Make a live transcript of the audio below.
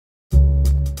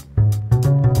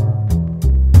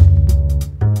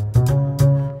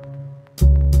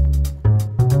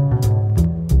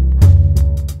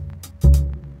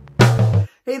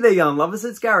there yarn lovers,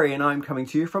 it's Gary and I'm coming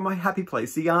to you from my happy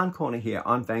place, the Yarn Corner here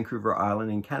on Vancouver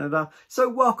Island in Canada. So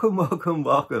welcome, welcome,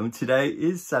 welcome. Today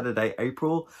is Saturday,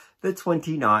 April the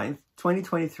 29th,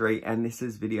 2023, and this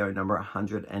is video number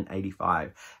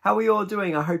 185. How are you all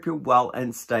doing? I hope you're well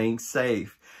and staying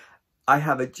safe. I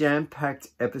have a jam-packed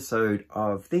episode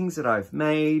of things that I've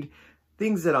made,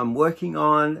 things that I'm working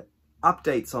on,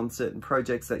 updates on certain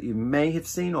projects that you may have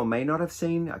seen or may not have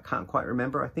seen. I can't quite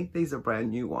remember. I think these are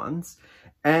brand new ones.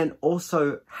 And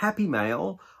also happy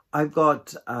mail. I've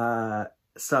got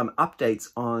some updates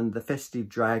on the Festive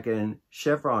Dragon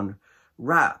chevron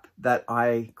wrap that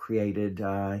I created.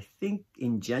 I think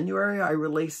in January I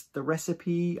released the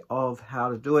recipe of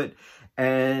how to do it.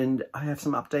 And I have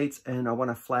some updates and I want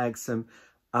to flag some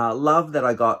love that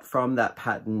I got from that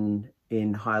pattern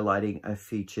in highlighting a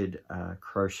featured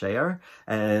crocheter,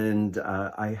 and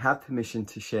I have permission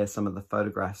to share some of the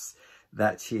photographs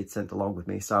that she had sent along with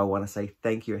me, so I want to say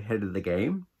thank you ahead of the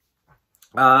game.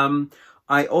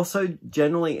 I also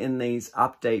generally in these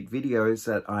update videos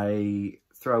that I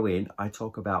throw in, I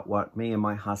talk about what me and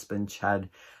my husband Chad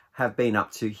have been up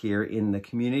to here in the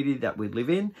community that we live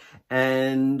in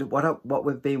and what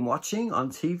we've been watching on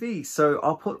TV. So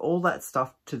I'll put all that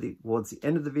stuff towards the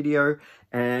end of the video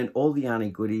and all the yarny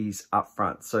goodies up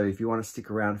front. So if you want to stick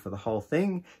around for the whole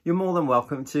thing, you're more than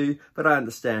welcome to, but I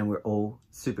understand we're all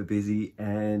super busy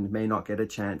and may not get a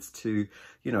chance to,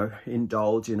 you know,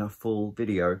 indulge in a full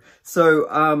video.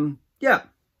 So yeah,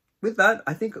 with that,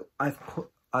 I think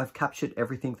I've captured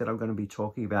everything that I'm going to be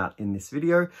talking about in this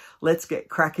video. Let's get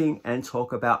cracking and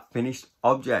talk about finished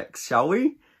objects, shall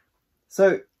we?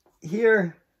 So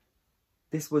here,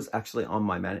 this was actually on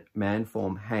my man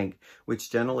form Hank,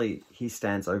 which generally he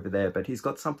stands over there, but he's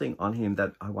got something on him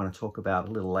that I want to talk about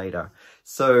a little later.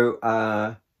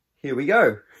 So here we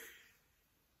go.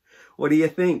 What do you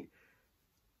think?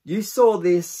 You saw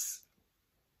this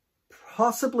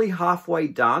possibly halfway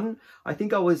done. I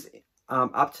think I was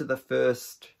up to the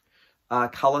first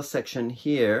color section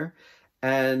here,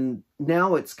 and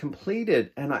now it's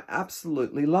completed and I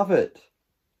absolutely love it.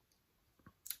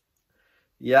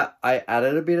 Yeah, I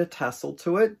added a bit of tassel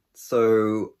to it,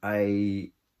 so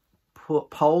I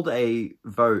polled a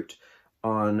vote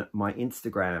on my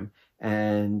Instagram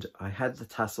and I had the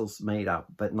tassels made up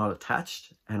but not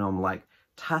attached, and I'm like,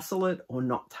 tassel it or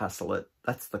not tassel it?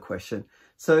 That's the question.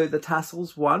 So the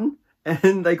tassels won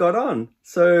and they got on.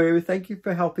 So thank you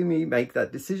for helping me make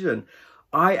that decision.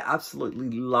 I absolutely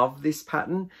love this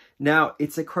pattern. Now,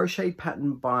 it's a crochet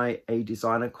pattern by a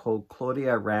designer called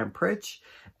Claudia Ramprich.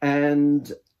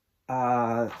 And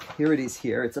here it is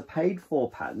here. It's a paid for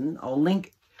pattern. I'll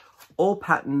link all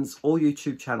patterns, all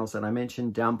YouTube channels that I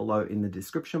mentioned down below in the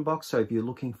description box. So if you're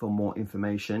looking for more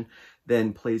information,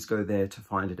 then please go there to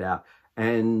find it out.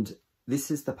 And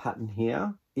this is the pattern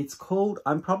here. It's called,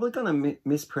 I'm probably going to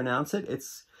mispronounce it.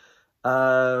 It's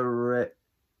Rotia,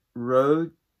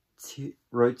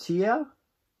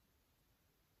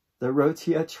 the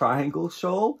Rotia triangle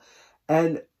shawl.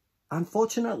 And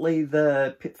unfortunately,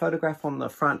 the photograph on the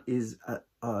front is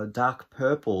a dark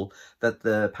purple that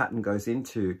the pattern goes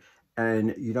into.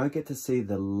 And you don't get to see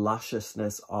the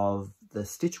lusciousness of the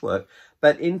stitch work,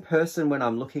 but in person when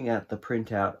I'm looking at the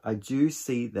printout, I do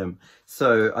see them.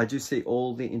 So I do see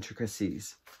all the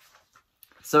intricacies.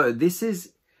 So this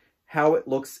is how it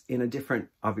looks in a different,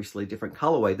 obviously different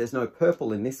colorway. There's no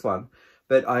purple in this one,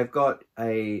 but I've got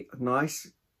a nice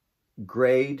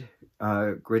gradation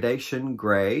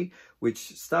gray,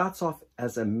 which starts off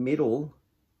as a middle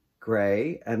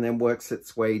gray and then works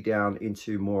its way down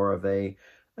into more of a,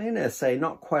 I'm going to say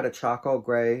not quite a charcoal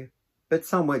gray, but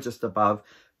somewhere just above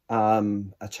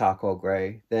a charcoal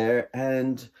gray there.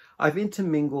 And I've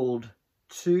intermingled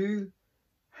two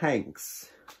Hanks.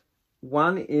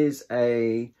 One is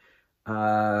a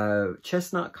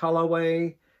chestnut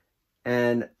colorway,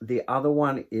 and the other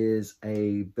one is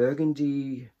a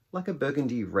burgundy, like a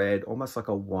burgundy red, almost like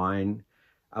a wine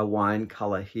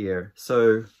color here.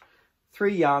 So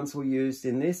 3 yarns were used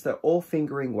in this. They're all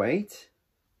fingering weight.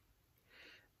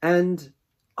 And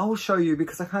I'll show you,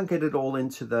 because I can't get it all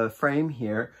into the frame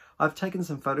here. I've taken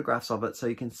some photographs of it so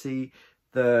you can see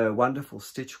the wonderful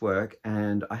stitch work,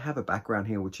 and I have a background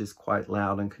here which is quite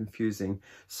loud and confusing.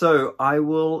 So I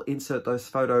will insert those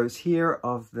photos here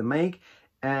of the make,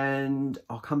 and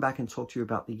I'll come back and talk to you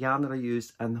about the yarn that I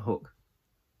used and the hook.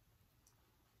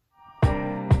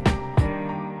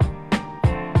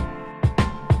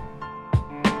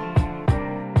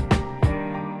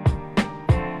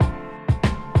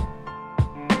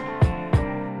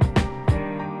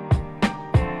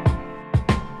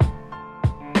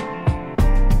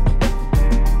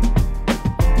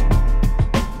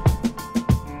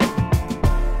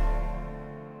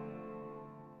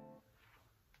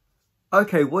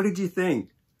 Okay, what did you think?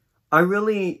 I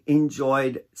really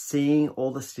enjoyed seeing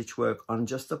all the stitch work on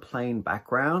just a plain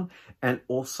background, and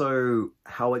also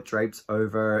how it drapes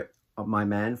over my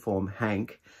man form,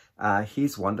 Hank.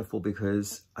 He's wonderful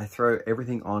because I throw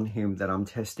everything on him that I'm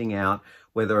testing out,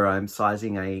 whether I'm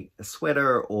sizing a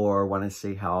sweater or want to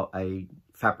see how a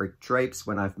fabric drapes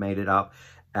when I've made it up.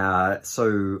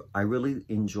 So I really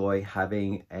enjoy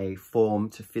having a form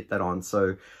to fit that on.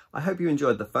 So I hope you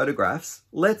enjoyed the photographs.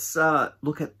 Let's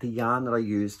look at the yarn that I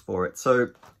used for it.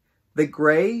 So the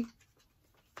gray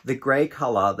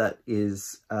color that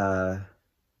is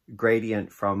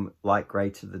gradient from light gray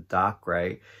to the dark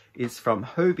gray is from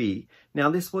Hobbii. Now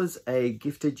this was a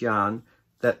gifted yarn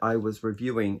that I was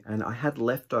reviewing, and I had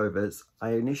leftovers.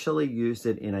 I initially used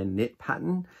it in a knit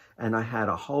pattern and I had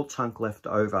a whole chunk left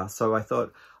over. So I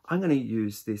thought I'm going to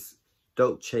use this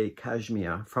Dolce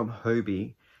Cashmere from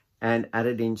Hobbii and add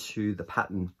it into the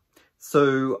pattern.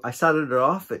 So I started it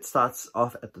off. It starts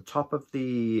off at the top of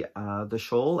the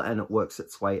shawl and it works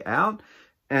its way out.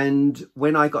 And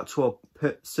when I got to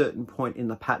a certain point in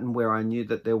the pattern where I knew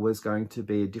that there was going to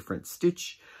be a different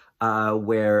stitch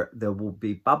where there will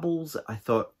be bubbles, I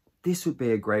thought this would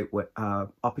be a great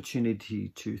opportunity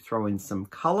to throw in some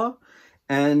color.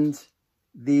 And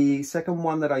the second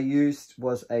one that I used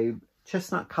was a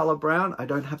chestnut color brown. I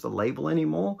don't have the label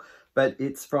anymore, but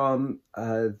it's from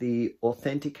the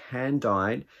Authentic Hand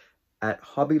Dyed at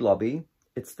Hobby Lobby.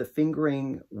 It's the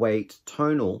fingering weight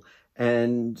tonal,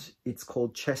 and it's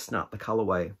called Chestnut, the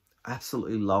colorway.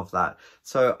 Absolutely love that.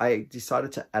 So I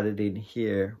decided to add it in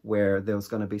here where there was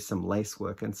going to be some lace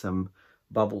work and some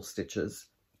bubble stitches.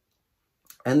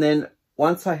 And then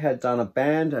once I had done a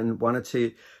band and wanted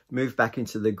to move back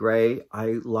into the gray,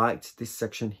 I liked this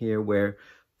section here where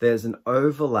there's an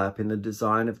overlap in the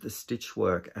design of the stitch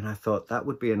work, and I thought that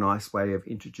would be a nice way of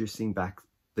introducing back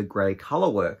the gray color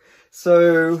work.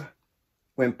 So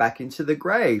went back into the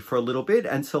gray for a little bit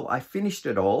until I finished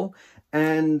it all,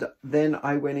 and then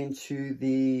I went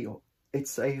into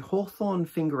it's a Hawthorn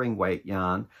fingering weight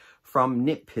yarn from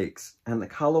Knit Picks, and the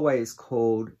colorway is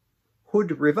called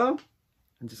Hood River.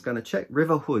 I'm just going to check.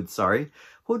 River Hood, sorry.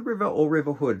 Hood River or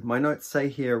River Hood. My notes say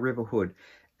here River Hood.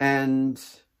 And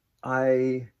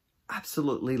I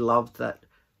absolutely loved that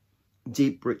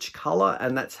deep, rich color.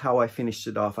 And that's how I finished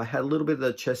it off. I had a little bit of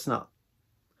the chestnut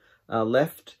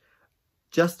left,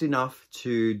 just enough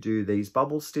to do these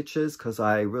bubble stitches because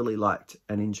I really liked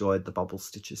and enjoyed the bubble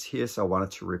stitches here. So I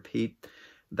wanted to repeat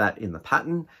that in the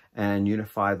pattern and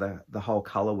unify the whole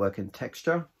color work and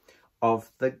texture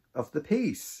of the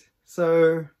piece.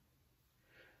 So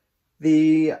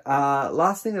the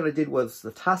last thing that I did was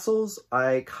the tassels.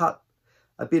 I cut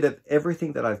a bit of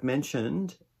everything that I've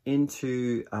mentioned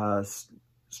into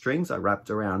strings. I wrapped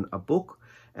around a book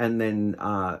and then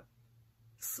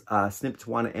snipped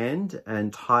one end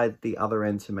and tied the other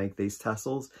end to make these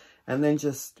tassels, and then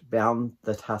just bound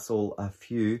the tassel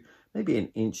maybe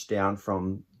an inch down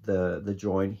from the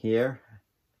join here.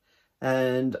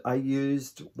 And I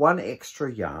used one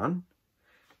extra yarn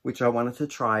which I wanted to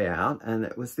try out, and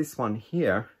it was this one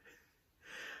here.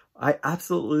 I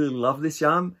absolutely love this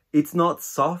yarn. It's not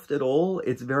soft at all.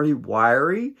 It's very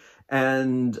wiry,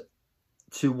 and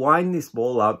to wind this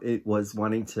ball up, it was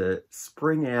wanting to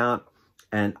spring out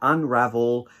and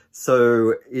unravel.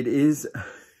 So it is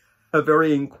a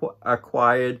very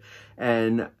acquired,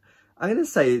 and I'm going to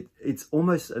say it's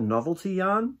almost a novelty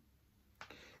yarn.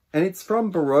 And it's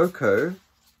from Barocco.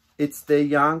 It's the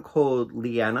yarn called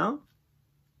Liana.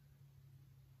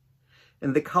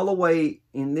 And the colorway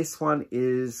in this one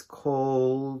is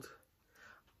called,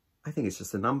 I think it's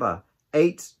just a number,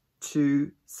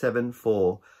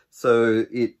 8274. So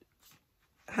it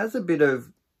has a bit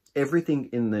of everything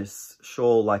in this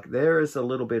shawl. Like there is a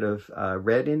little bit of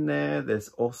red in there. There's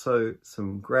also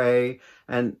some gray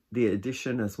and the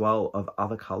addition as well of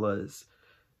other colors.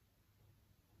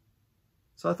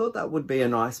 So I thought that would be a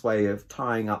nice way of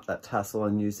tying up that tassel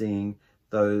and using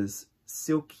those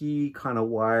silky kind of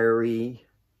wiry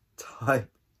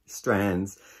type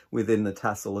strands within the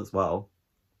tassel as well.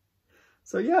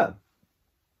 So yeah,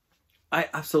 I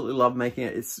absolutely love making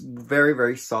it. It's very,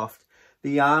 very soft.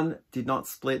 The yarn did not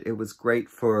split. It was great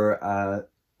for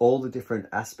all the different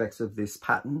aspects of this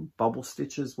pattern. Bubble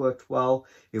stitches worked well.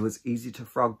 It was easy to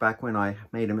frog back when I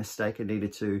made a mistake and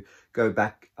needed to go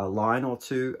back a line or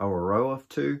two or a row of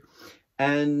two.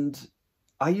 And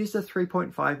I used a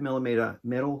 3.5mm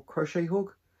metal crochet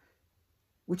hook,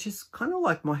 which is kind of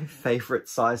like my favorite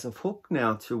size of hook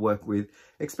now to work with,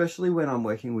 especially when I'm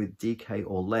working with DK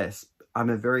or less. I'm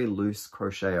a very loose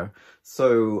crocheter.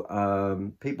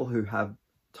 So people who have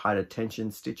tighter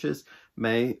tension stitches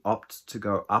may opt to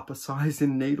go up a size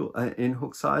in needle in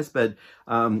hook size, but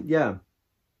yeah,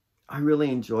 I really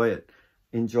enjoyed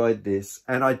this,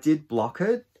 and I did block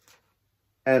it,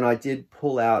 and I did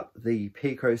pull out the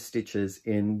picot stitches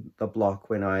in the block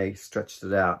when I stretched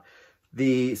it out.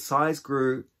 The size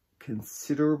grew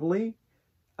considerably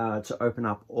to open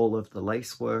up all of the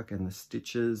lace work and the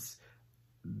stitches.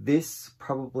 This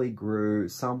probably grew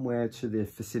somewhere to the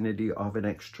vicinity of an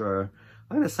extra,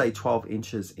 I'm going to say 12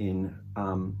 inches in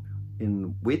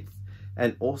width,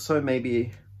 and also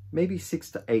maybe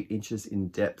 6 to 8 inches in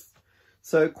depth.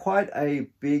 So quite a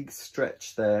big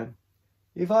stretch there.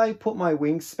 If I put my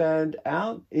wingspan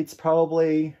out, it's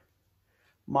probably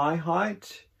my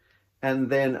height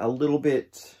and then a little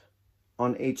bit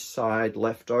on each side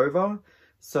left over.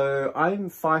 So I'm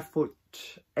 5'8",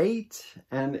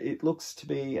 and it looks to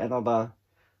be another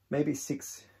maybe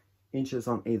 6 inches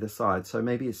on either side. So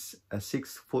maybe it's a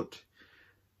 6 foot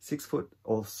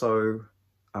or so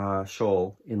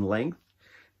shawl in length.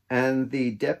 And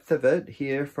the depth of it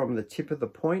here from the tip of the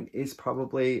point is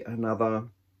probably another,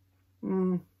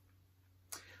 I'm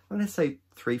going to say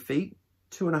 3 feet,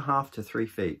 2.5 to 3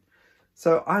 feet.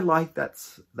 So I like that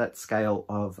scale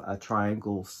of a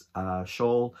triangle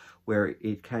shawl where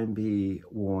it can be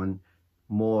worn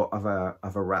more of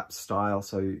a wrap style,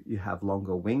 so you have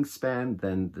longer wingspan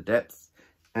than the depth,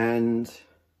 and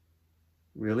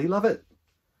really love it.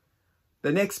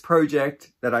 The next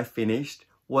project that I finished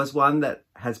was one that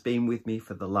has been with me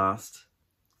for the last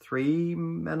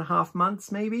 3.5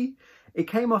 months maybe. It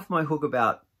came off my hook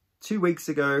about 2 weeks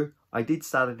ago. I did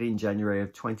start it in January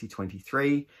of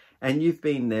 2023, and you've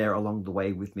been there along the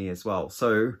way with me as well.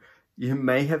 So you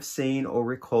may have seen or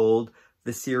recalled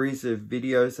the series of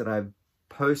videos that I've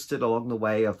posted along the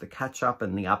way of the catch up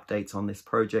and the updates on this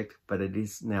project, but it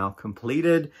is now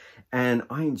completed, and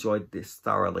I enjoyed this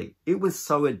thoroughly. It was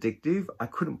so addictive, I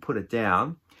couldn't put it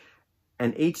down.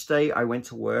 And each day I went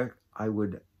to work, I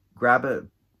would grab a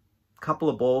couple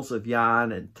of balls of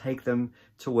yarn and take them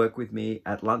to work with me.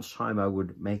 At lunchtime, I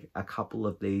would make a couple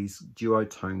of these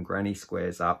duotone granny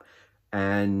squares up.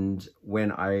 And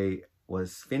when I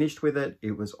was finished with it,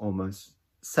 it was almost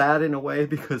sad in a way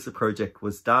because the project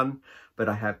was done, but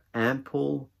I have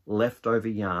ample leftover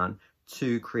yarn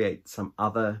to create some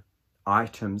other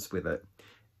items with it.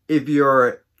 If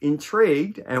you're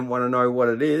intrigued and want to know what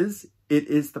it is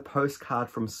the Postcard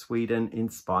from Sweden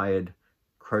inspired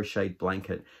crocheted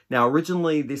blanket. Now,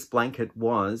 originally this blanket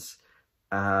was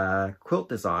a quilt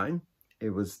design. It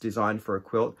was designed for a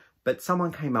quilt, but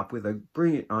someone came up with a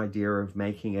brilliant idea of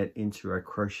making it into a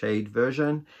crocheted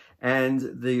version.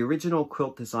 And the original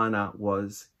quilt designer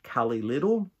was Callie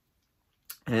Little.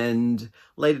 And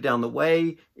later down the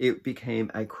way, it became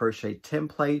a crochet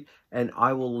template, and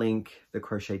I will link the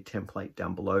crochet template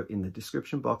down below in the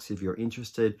description box if you're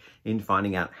interested in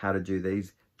finding out how to do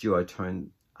these duotone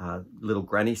little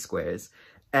granny squares.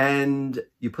 And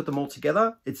you put them all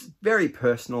together. It's very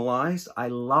personalized. I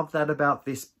love that about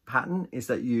this pattern, is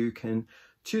that you can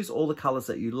choose all the colors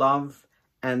that you love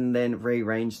and then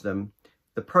rearrange them.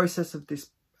 The process of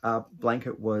this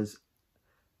blanket was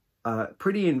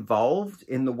pretty involved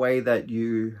in the way that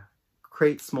you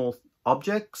create small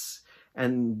objects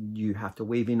and you have to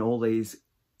weave in all these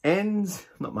ends,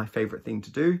 not my favorite thing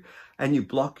to do, and you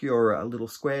block your little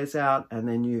squares out, and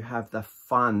then you have the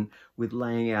fun with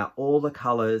laying out all the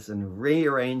colors and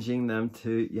rearranging them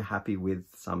till you're happy with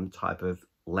some type of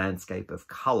landscape of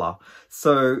color.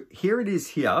 So here it is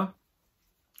here.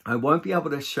 I won't be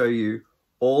able to show you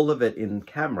all of it in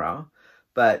camera,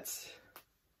 but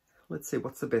let's see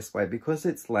what's the best way. Because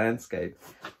it's landscape,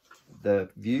 the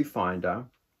viewfinder,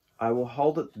 I will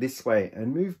hold it this way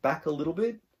and move back a little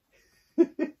bit.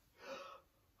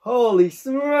 Holy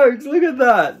smokes, look at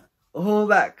that. All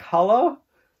that color.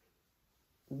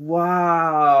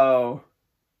 Wow.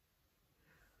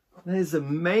 That is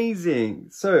amazing.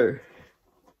 So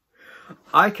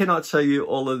I cannot show you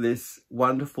all of this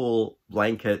wonderful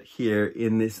blanket here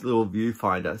in this little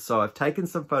viewfinder. So I've taken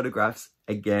some photographs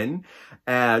again,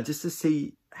 just to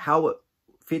see how it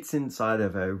fits inside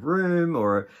of a room,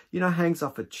 or, you know, hangs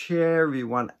off a chair if you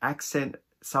want accent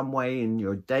some way in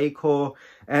your decor.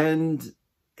 And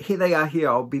here they are here.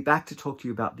 I'll be back to talk to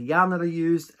you about the yarn that I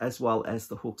used as well as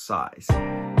the hook size.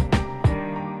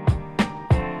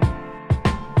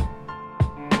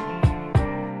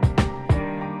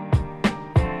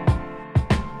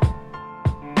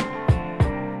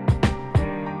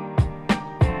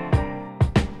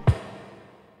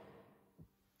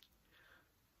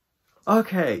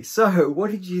 Okay, so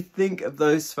what did you think of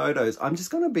those photos? I'm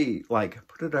just going to be like,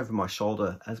 put it over my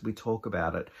shoulder as we talk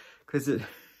about it, because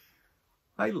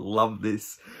I love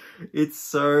this. It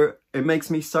makes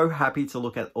me so happy to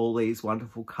look at all these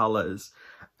wonderful colors.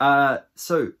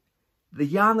 So the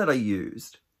yarn that I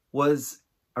used was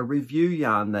a review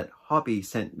yarn that Hobbii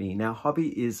sent me. Now,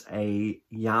 Hobbii is a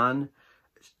yarn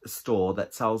store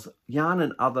that sells yarn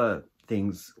and other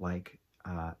things like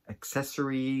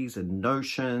accessories and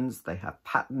notions. They have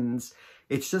patterns.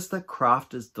 It's just a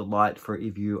crafter's delight for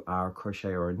if you are a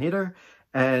crocheter or a knitter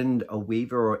and a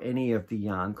weaver or any of the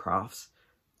yarn crafts.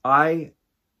 I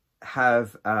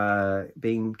have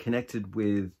been connected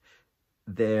with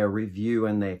their review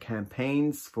and their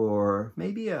campaigns for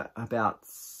maybe about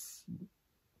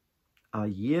a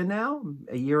year now,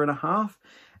 a year and a half.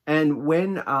 And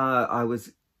when I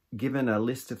was given a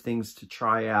list of things to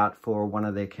try out for one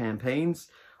of their campaigns,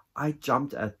 I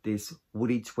jumped at this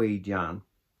woody tweed yarn.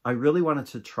 I really wanted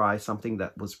to try something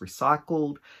that was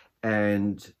recycled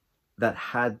and that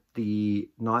had the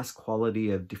nice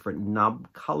quality of different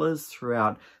nub colors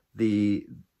throughout the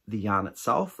yarn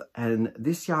itself. And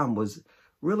this yarn was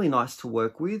really nice to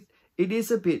work with. It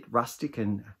is a bit rustic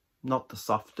and not the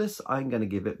softest. I'm going to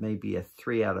give it maybe a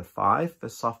 3 out of 5 for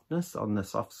softness on the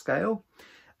soft scale.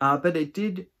 But it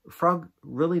did frog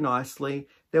really nicely.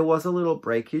 There was a little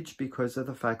breakage because of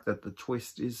the fact that the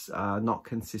twist is not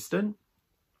consistent.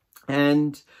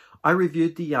 And I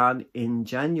reviewed the yarn in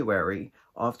January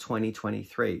of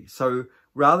 2023. So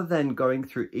rather than going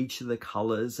through each of the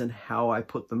colors and how I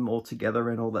put them all together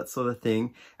and all that sort of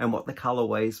thing and what the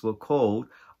colorways were called,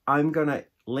 I'm going to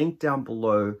link down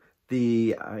below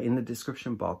in the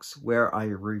description box where I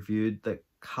reviewed the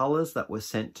colors that were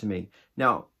sent to me.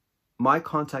 Now, my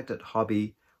contact at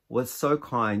Hobbii was so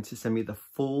kind to send me the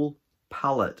full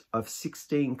palette of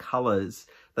 16 colors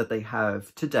that they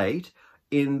have to date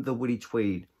in the woody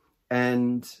tweed.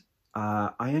 And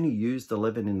I only used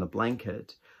 11 in the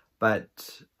blanket,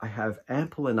 but I have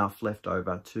ample enough left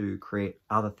over to create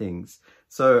other things.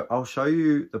 So I'll show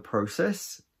you the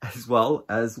process as well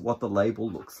as what the label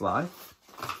looks like.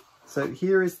 So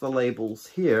here is the labels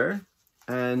here,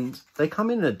 and they come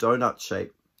in a donut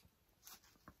shape.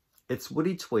 It's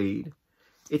woody tweed.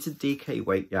 It's a DK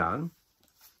weight yarn.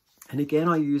 And again,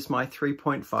 I use my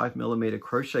 3.5mm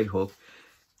crochet hook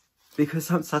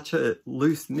because I'm such a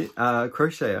loose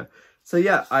crocheter. So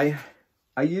yeah, I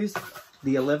used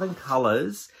the 11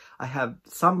 colors. I have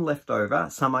some left over,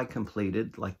 some I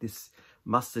completed, like this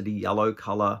mustardy yellow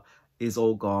color is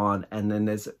all gone. And then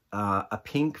there's a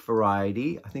pink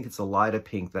variety. I think it's a lighter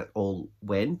pink that all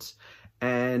went.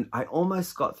 And I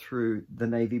almost got through the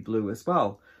navy blue as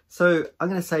well. So I'm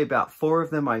going to say about 4 of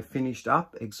them I finished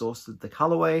up, exhausted the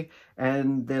colorway.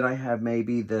 And then I have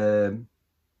maybe the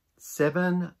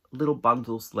 7 little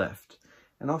bundles left.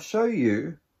 And I'll show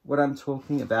you what I'm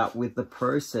talking about with the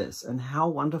process and how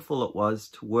wonderful it was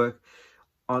to work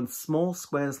on small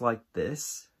squares like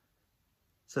this.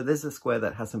 So there's a square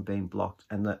that hasn't been blocked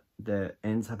and the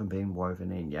ends haven't been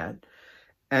woven in yet.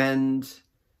 And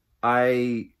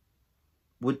I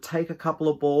would take a couple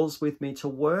of balls with me to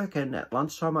work, and at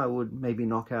lunchtime I would maybe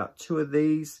knock out 2 of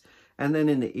these. And then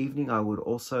in the evening I would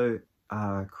also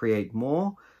create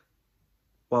more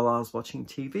while I was watching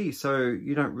TV. So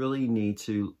you don't really need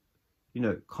to,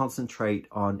 concentrate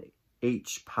on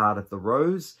each part of the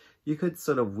rows. You could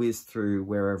sort of whiz through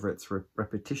wherever it's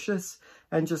repetitious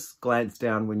and just glance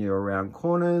down when you're around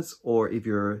corners, or if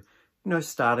you're,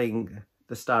 starting,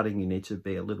 you need to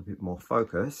be a little bit more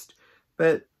focused.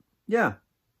 But yeah,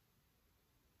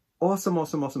 awesome,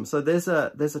 awesome, awesome. So there's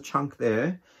a chunk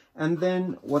there. And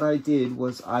then what I did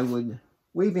was I would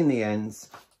weave in the ends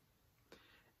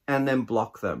and then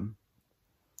block them.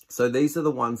 So these are the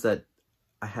ones that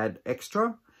I had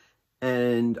extra,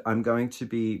 and I'm going to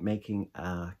be making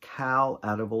a cowl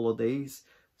out of all of these.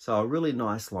 So a really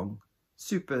nice long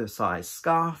super-sized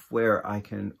scarf where I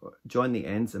can join the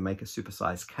ends and make a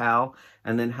super-sized cowl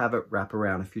and then have it wrap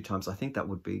around a few times. I think that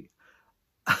would be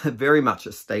very much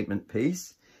a statement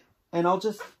piece. And I'll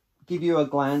just give you a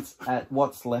glance at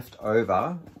what's left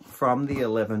over from the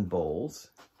 11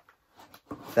 balls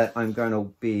that I'm going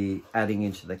to be adding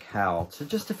into the cowl. So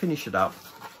just to finish it up,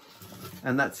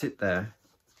 and that's it there.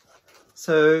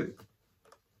 So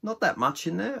not that much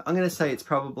in there. I'm going to say it's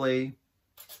probably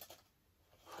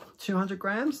 200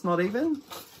 grams, not even,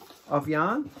 of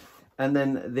yarn. And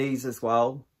then these as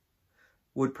well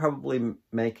would probably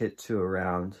make it to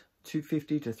around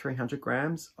 250 to 300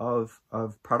 grams of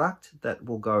product that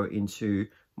will go into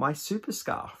my super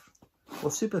scarf or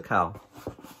super cowl.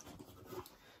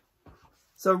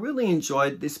 So I really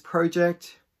enjoyed this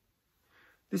project.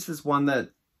 This is one that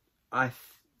I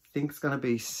think is going to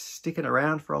be sticking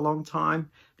around for a long time.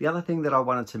 The other thing that I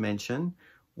wanted to mention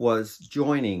was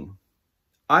joining.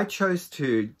 I chose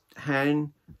to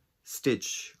hand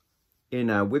stitch in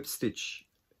a whip stitch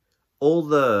all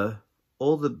the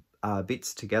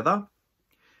bits together,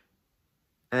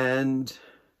 and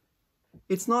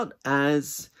it's not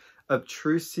as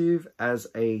obtrusive as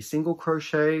a single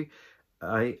crochet.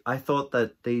 I thought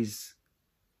that these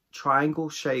triangle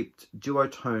shaped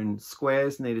duotone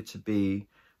squares needed to be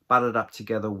butted up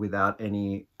together without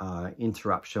any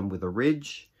interruption with a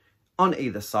ridge on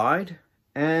either side.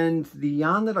 And the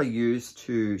yarn that I used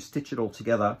to stitch it all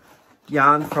together,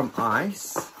 yarn from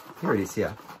Ice, here it is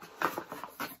here.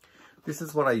 This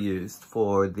is what I used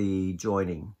for the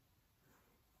joining.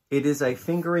 It is a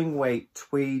fingering weight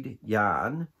tweed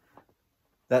yarn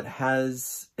that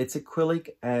has, it's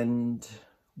acrylic and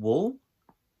wool.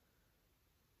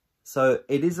 So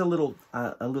it is a little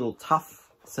tough,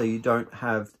 so you don't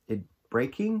have it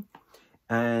breaking.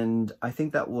 And I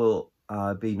think that will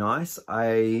be nice.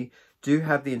 I do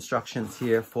have the instructions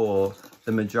here for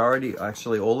the majority,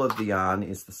 actually all of the yarn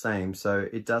is the same. So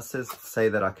it does say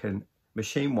that I can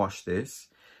machine wash this,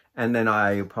 and then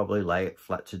I probably lay it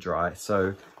flat to dry.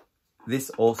 So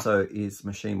this also is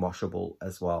machine washable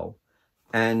as well.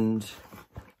 And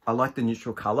I like the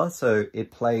neutral color, so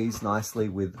it plays nicely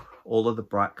with all of the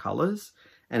bright colors,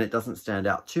 and it doesn't stand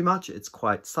out too much. It's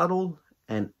quite subtle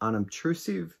and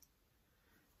unobtrusive,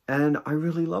 and I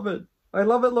really love it. I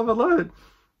love it, love it, love it.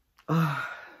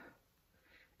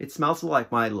 It smells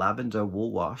like my lavender wool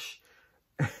wash.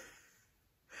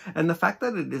 And the fact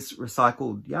that it is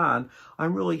recycled yarn,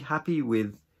 I'm really happy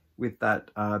with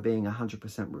that being 100%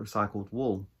 recycled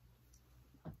wool.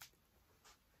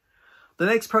 The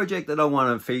next project that I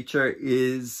want to feature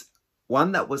is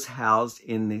one that was housed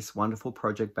in this wonderful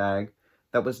project bag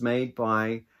that was made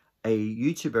by a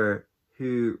YouTuber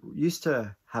who used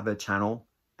to have a channel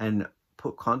and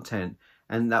put content,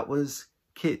 and that was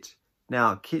Kit.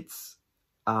 Now, Kit's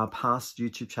past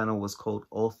YouTube channel was called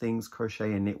All Things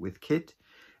Crochet and Knit with Kit,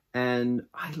 and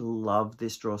I love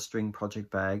this drawstring project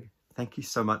bag. Thank you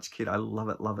so much, Kit. I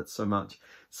love it so much.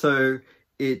 So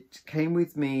it came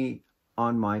with me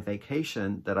on my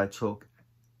vacation that I took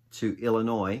to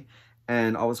Illinois,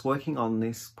 and I was working on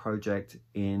this project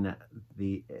in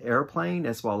the airplane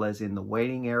as well as in the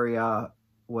waiting area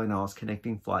when I was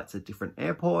connecting flights at different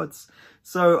airports.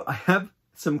 So I have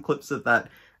some clips of that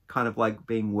kind of like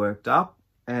being worked up,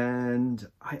 and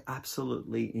I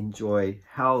absolutely enjoy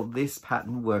how this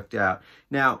pattern worked out.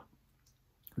 Now,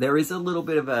 there is a little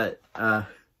bit of a,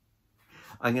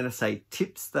 I'm going to say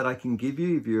tips that I can give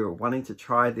you if you're wanting to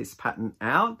try this pattern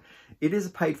out. It is a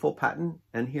paid for pattern,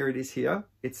 and here it is here.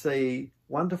 It's a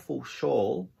wonderful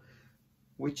shawl,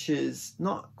 which is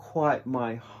not quite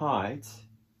my height.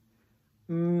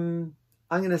 I'm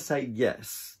going to say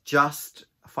yes, just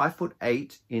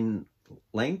 5'8" in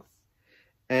length,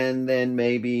 and then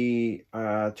maybe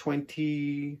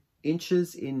 20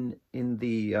 inches in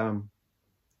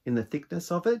the thickness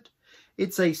of it.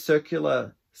 It's a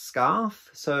circular scarf,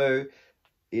 so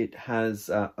it has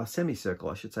a semicircle,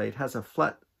 I should say. It has a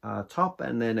flat top,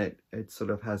 and then it sort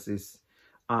of has this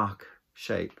arc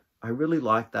shape. I really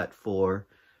like that for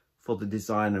the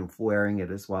design and for wearing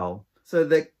it as well. So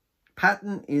the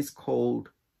pattern is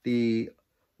called the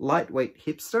Lightweight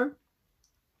Hipster,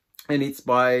 and it's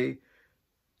by,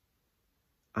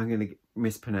 I'm going to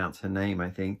mispronounce her name, I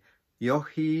think,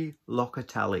 Yohi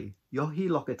Locatelli. Yohi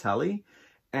Locatelli.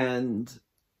 And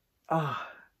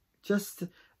just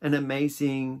an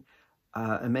amazing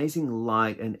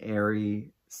light and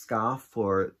airy scarf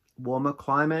for warmer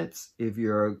climates. If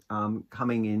you're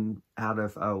coming in out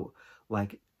of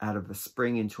the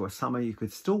spring into a summer, you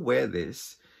could still wear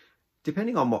this,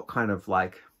 depending on what kind of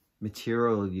like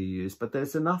material you use, but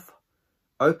there's enough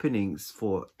openings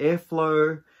for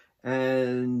airflow,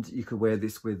 and you could wear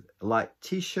this with a light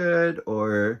t-shirt,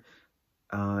 or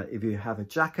if you have a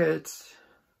jacket,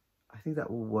 I think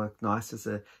that will work nice as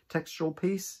a textural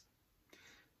piece.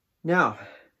 Now,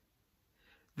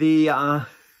 the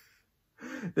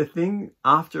thing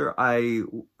after I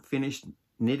finished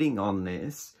knitting on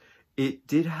this, it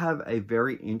did have a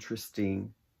very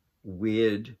interesting,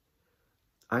 weird,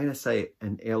 I'm going to say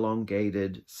an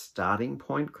elongated starting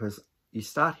point, because you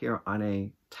start here on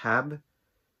a tab.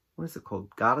 What is it called?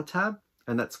 Garter tab.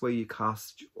 And that's where you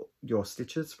cast your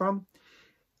stitches from.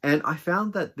 And I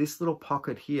found that this little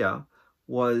pocket here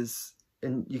was,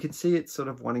 and you can see it sort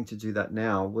of wanting to do that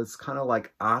now, was kind of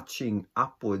like arching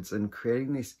upwards and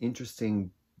creating this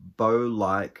interesting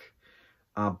bow-like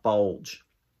bulge.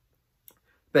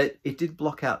 But it did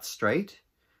block out straight,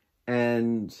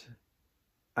 and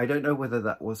I don't know whether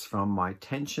that was from my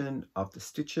tension of the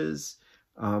stitches.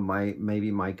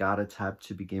 Maybe my garter tab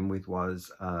to begin with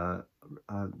was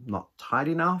not tight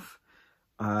enough.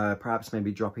 Perhaps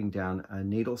maybe dropping down a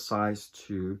needle size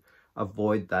to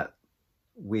avoid that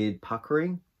weird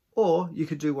puckering. Or you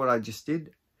could do what I just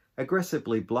did,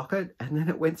 aggressively block it, and then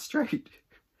it went straight.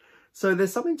 So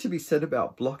there's something to be said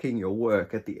about blocking your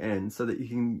work at the end so that you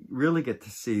can really get to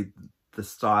see the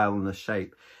style and the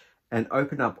shape and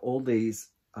open up all these,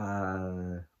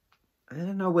 I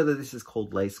don't know whether this is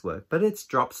called lace work, but it's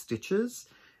drop stitches.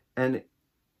 And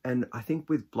I think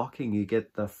with blocking, you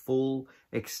get the full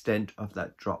extent of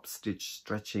that drop stitch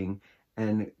stretching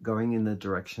and going in the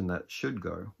direction that should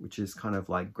go, which is kind of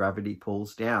like gravity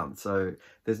pulls down. So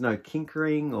there's no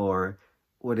kinkering or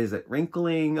what is it,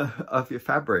 wrinkling of your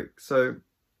fabric. So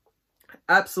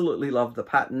absolutely love the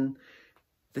pattern.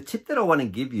 The tip that I want to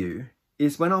give you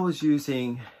is when I was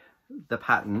using the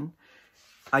pattern,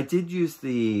 I did use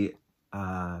the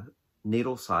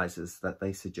needle sizes that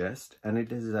they suggest, and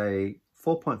it is a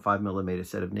 4.5mm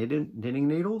set of knitting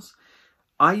needles.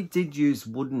 I did use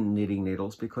wooden knitting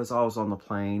needles because I was on the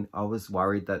plane. I was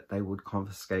worried that they would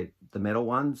confiscate the metal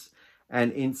ones,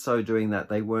 and in so doing that,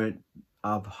 they weren't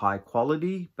of high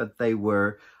quality, but they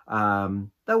were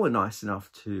nice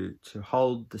enough to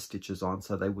hold the stitches on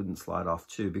so they wouldn't slide off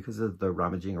too, because of the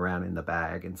rummaging around in the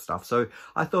bag and stuff. So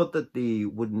I thought that the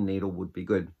wooden needle would be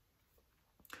good.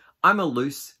 I'm a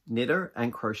loose knitter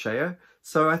and crocheter,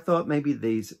 so I thought maybe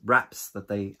these wraps that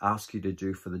they ask you to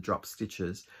do for the drop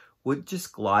stitches would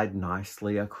just glide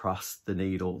nicely across the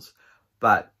needles.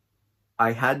 But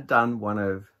I had done one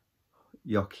of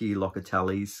Yoki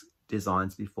Locatelli's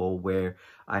designs before where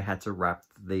I had to wrap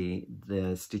the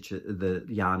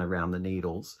yarn around the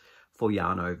needles for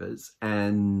yarn overs,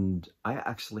 and I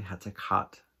actually had to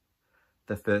cut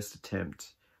the first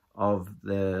attempt of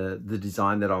the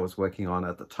design that I was working on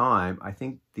at the time. I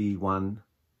think the one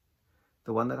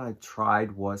that I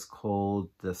tried was called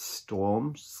the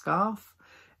Storm Scarf,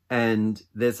 and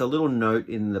there's a little note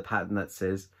in the pattern that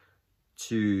says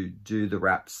to do the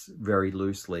wraps very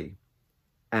loosely.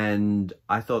 And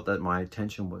I thought that my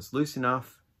tension was loose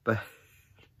enough, but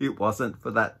it wasn't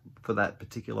for that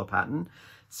particular pattern.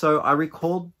 So I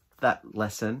recalled that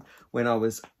lesson when I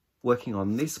was working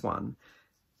on this one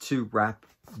to wrap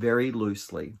very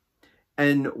loosely.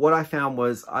 And what I found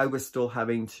was I was still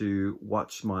having to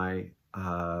watch my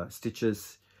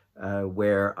stitches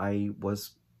where I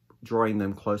was drawing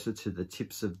them closer to the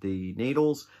tips of the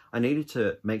needles. I needed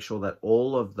to make sure that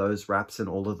all of those wraps and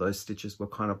all of those stitches were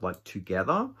kind of like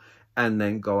together and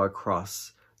then go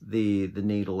across the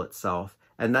needle itself.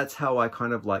 And that's how I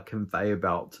kind of like conveyor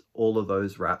belt all of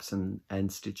those wraps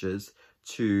and stitches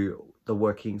to the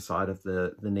working side of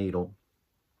the needle.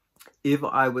 If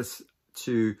I was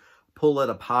to pull it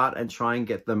apart and try and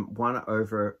get them one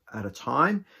over at a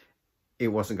time, it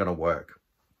wasn't going to work.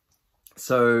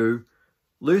 So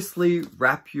loosely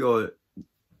wrap your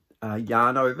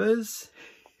yarn overs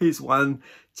is one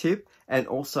tip, and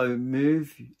also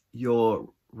move your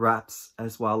wraps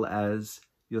as well as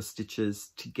your stitches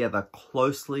together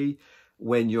closely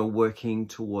when you're working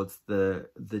towards the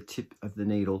tip of the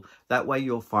needle. That way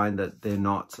you'll find that they're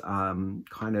not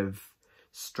kind of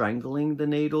strangling the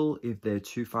needle if they're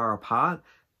too far apart.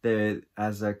 They're,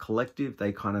 as a collective,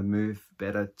 they kind of move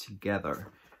better together.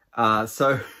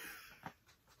 So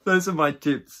those are my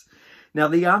tips. Now,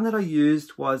 the yarn that I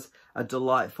used was a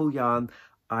delightful yarn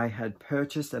I had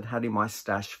purchased and had in my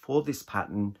stash for this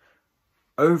pattern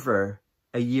over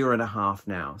a year and a half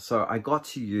now. So I got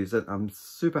to use it. I'm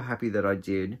super happy that I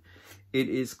did. It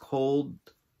is called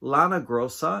Lana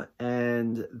Grossa,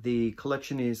 and the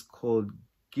collection is called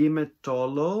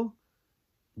Gimetolo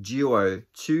Duo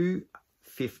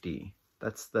 250.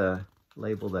 That's the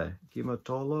label there.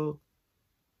 Gimetolo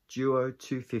Duo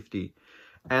 250.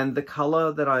 And the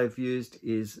color that I've used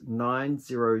is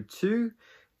 902.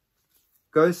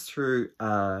 Goes through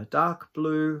a dark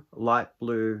blue, light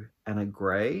blue, and a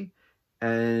gray.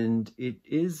 And it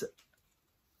is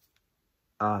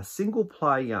a single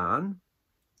ply yarn.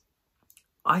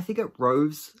 I think it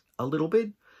roves a little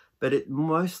bit, but it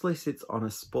mostly sits on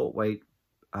a sport weight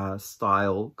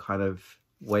style kind of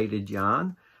weighted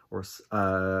yarn, or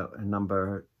a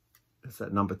number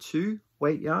 2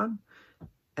 weight yarn.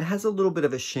 It has a little bit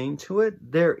of a sheen to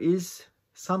it. There is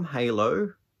some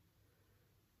halo.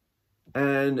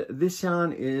 And this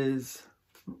yarn is,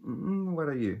 what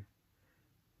are you?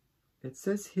 It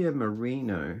says here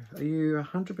merino. Are you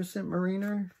 100%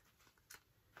 merino?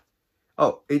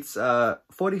 Oh, it's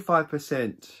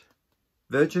 45%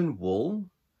 virgin wool,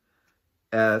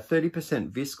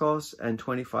 30% viscose, and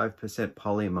 25%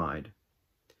 polyamide.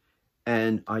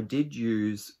 And I did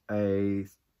use a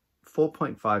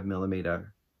 4.5mm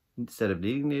set of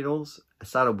knitting needles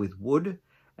started with wood,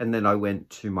 and then I went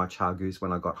to my chargoos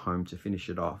when I got home to finish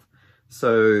it off.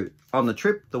 So on the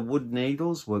trip, the wood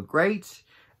needles were great.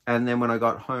 And then when I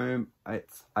got home, I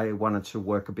wanted to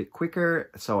work a bit quicker.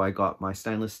 So I got my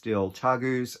stainless steel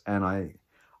chargoos, and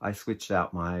I switched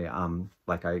out my,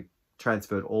 I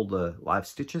transferred all the live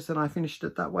stitches, and I finished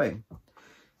it that way.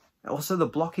 Also, the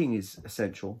blocking is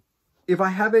essential. If I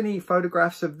have any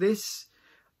photographs of this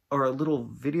or a little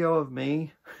video of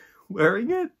me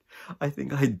wearing it, I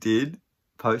think I did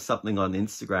post something on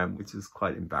Instagram, which is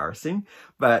quite embarrassing,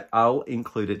 but I'll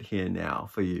include it here now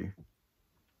for you.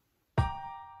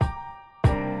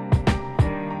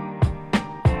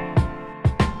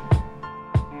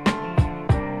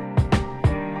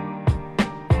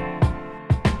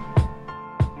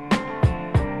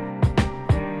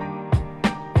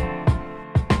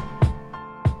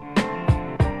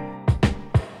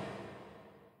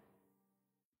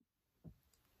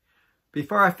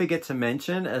 Before I forget to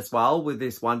mention as well with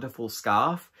this wonderful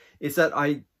scarf is that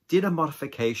I did a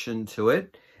modification to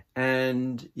it,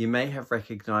 and you may have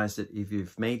recognized it if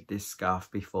you've made this scarf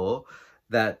before,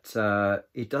 that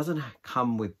it doesn't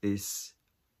come with this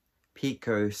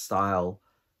picot style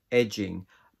edging,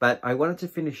 but I wanted to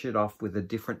finish it off with a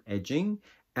different edging.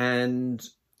 And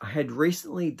I had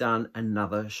recently done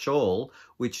another shawl,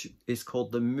 which is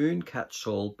called the Mooncat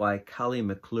Shawl by Callie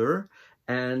McClure,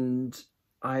 and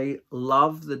I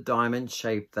love the diamond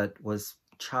shape that was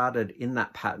charted in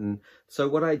that pattern. So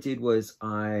what I did was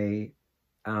I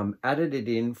added it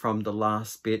in from the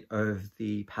last bit of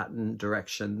the pattern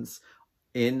directions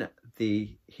in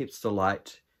the Hipster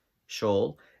Light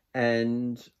shawl,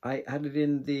 and I added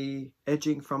in the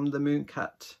edging from the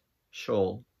Mooncat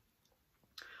shawl.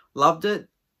 Loved it.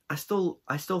 I still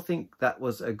think that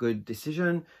was a good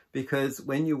decision, because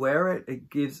when you wear it,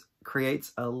 it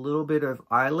creates a little bit of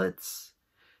eyelets,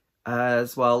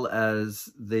 as well as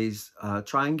these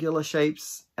triangular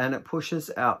shapes, and it pushes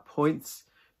out points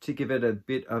to give it a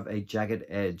bit of a jagged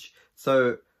edge.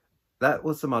 So that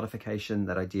was the modification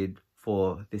that I did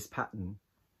for this pattern.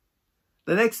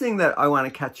 The next thing that I want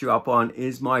to catch you up on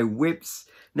is my whips.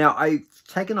 Now, I've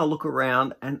taken a look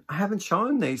around and I haven't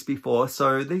shown these before,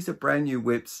 so these are brand new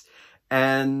whips,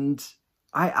 and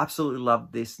I absolutely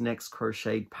love this next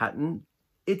crocheted pattern.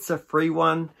 It's a free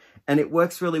one, and it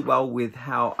works really well with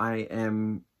how I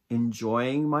am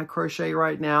enjoying my crochet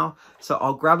right now. So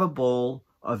I'll grab a ball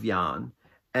of yarn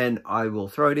and I will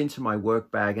throw it into my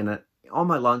work bag, and on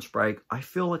my lunch break, I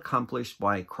feel accomplished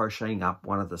by crocheting up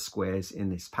one of the squares in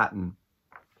this pattern.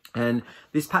 And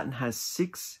this pattern has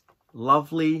 6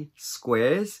 lovely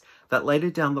squares that later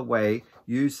down the way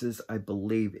uses, I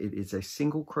believe it is a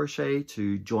single crochet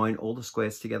to join all the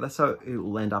squares together, so it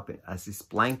will end up as this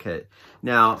blanket.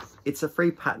 Now, it's a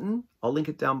free pattern. I'll link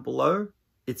it down below.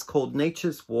 It's called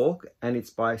Nature's Walk, and it's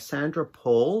by Sandra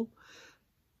Paul.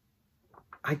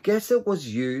 I guess it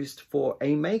was used for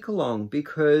a make-along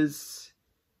because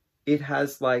it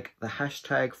has like the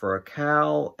hashtag for a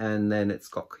cow, and then it's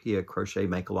got here crochet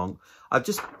make-along. I'm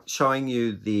just showing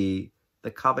you the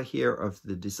cover here of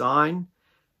the design,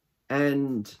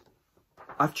 and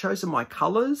I've chosen my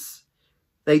colors.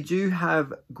 They do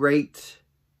have great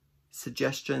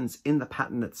suggestions in the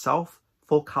pattern itself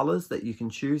for colors that you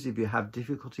can choose if you have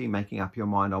difficulty making up your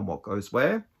mind on what goes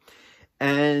where.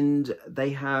 And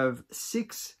they have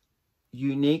 6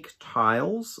 unique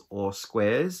tiles or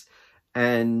squares,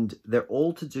 and they're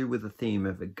all to do with the theme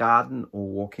of a garden or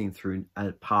walking through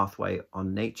a pathway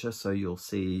on nature. So you'll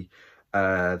see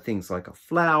things like a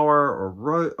flower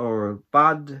or a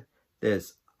bud.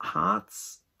 There's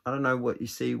hearts. I don't know what you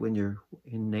see when you're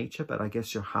in nature, but I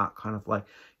guess your heart kind of like,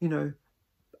 you know,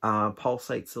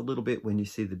 pulsates a little bit when you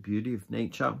see the beauty of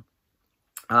nature.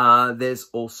 There's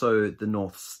also the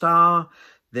North Star.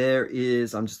 There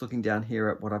is, I'm just looking down here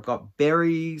at what I've got,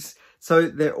 berries. So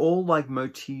they're all like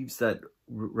motifs that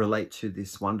relate to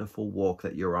this wonderful walk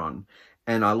that you're on.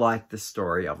 And I like the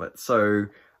story of it. So,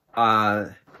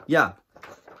 yeah,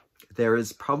 there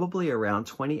is probably around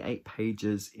 28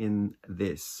 pages in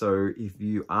this. So if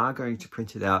you are going to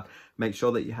print it out, make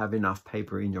sure that you have enough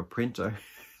paper in your printer.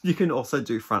 You can also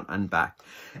do front and back.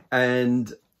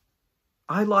 And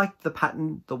I like the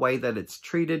pattern, the way that it's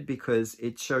treated, because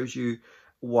it shows you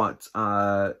what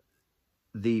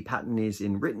the pattern is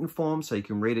in written form, so you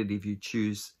can read it if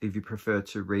you prefer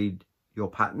to read your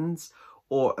patterns,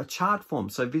 or a chart form.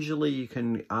 So visually you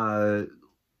can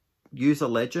use a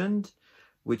legend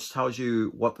which tells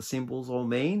you what the symbols all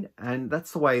mean, and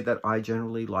that's the way that I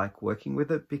generally like working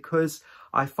with it, because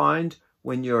I find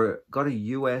when you're got a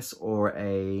US or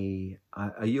a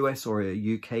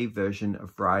UK version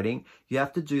of writing, you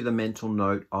have to do the mental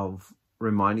note of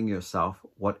reminding yourself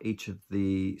what each of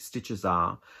the stitches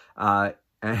are,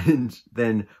 and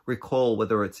then recall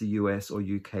whether it's a US or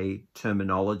UK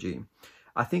terminology.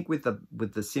 I think with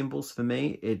the symbols, for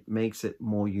me, it makes it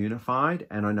more unified,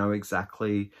 and I know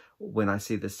exactly when I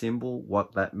see the symbol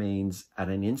what that means at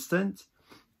an instant.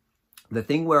 The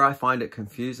thing where I find it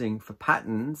confusing for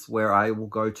patterns, where I will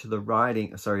go to the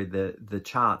writing, sorry, the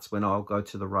charts, when I'll go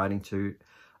to the writing to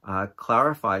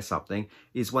clarify something,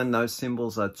 is when those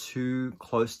symbols are too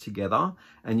close together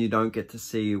and you don't get to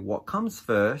see what comes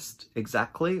first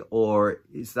exactly, or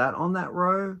is that on that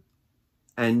row?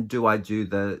 And do I do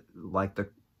the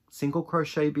single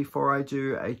crochet before I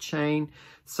do a chain?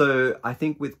 So I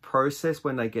think with process,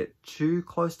 when they get too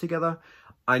close together,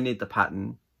 I need the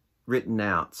pattern written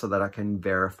out so that I can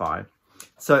verify.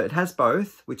 So it has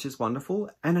both, which is wonderful,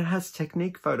 and it has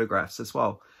technique photographs as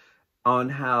well on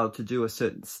how to do a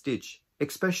certain stitch,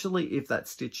 especially if that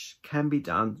stitch can be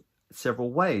done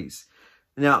several ways.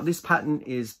 Now, this pattern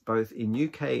is both in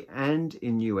UK and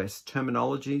in US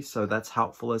terminology, so that's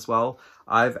helpful as well.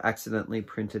 I've accidentally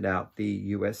printed out the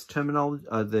US terminology,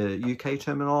 the UK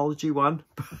terminology one,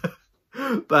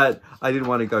 but I didn't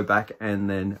want to go back and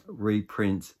then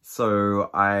reprint. So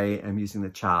I am using the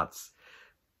charts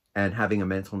and having a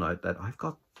mental note that I've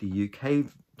got the UK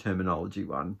terminology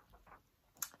one.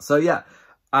 So yeah,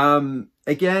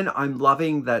 again, I'm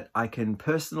loving that I can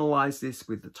personalize this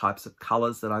with the types of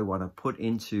colors that I want to put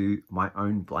into my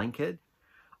own blanket.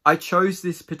 I chose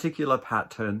this particular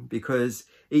pattern because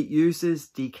it uses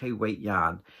DK weight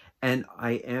yarn, and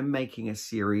I am making a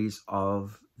series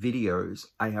of videos.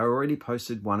 I already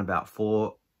posted one about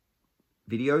 4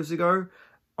 videos ago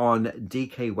on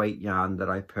DK weight yarn that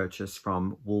I purchased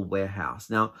from Wool Warehouse.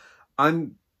 Now,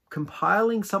 I'm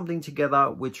compiling something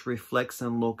together which reflects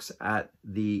and looks at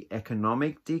the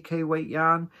economic DK weight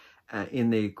yarn in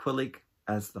the acrylic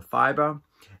as the fiber.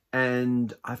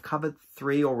 And I've covered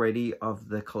 3 already of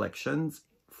the collections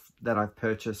that I've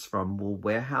purchased from Wool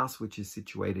Warehouse, which is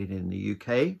situated in the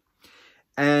UK.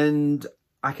 And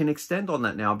I can extend on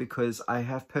that now because I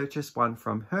have purchased one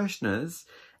from Hirschner's,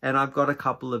 and I've got a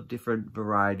couple of different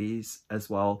varieties as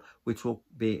well, which will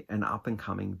be an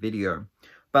up-and-coming video.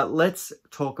 But let's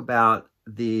talk about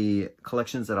the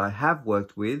collections that I have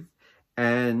worked with,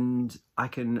 and I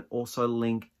can also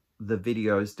link the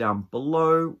videos down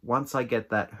below. Once I get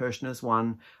that Hirschner's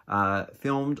one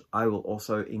filmed, I will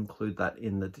also include that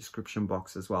in the description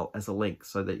box as well as a link,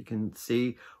 so that you can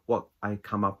see what I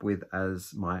come up with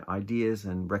as my ideas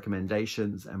and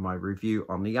recommendations and my review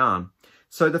on the yarn.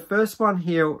 So the first one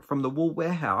here from the Wool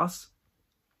Warehouse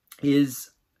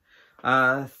is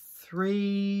I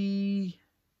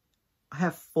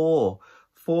have four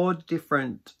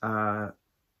different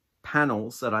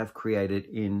panels that I've created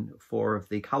in 4 of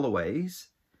the colorways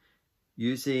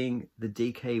using the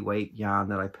DK weight yarn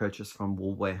that I purchased from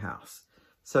Wool Warehouse.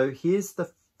 So here's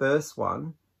the first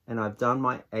one, and I've done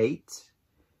my 8,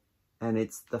 and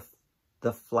it's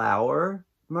the flower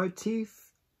motif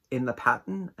in the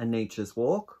pattern, A Nature's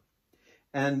Walk.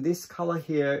 And this color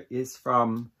here is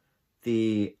from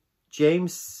the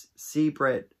James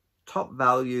Seabrett Top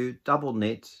Value Double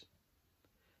Knit,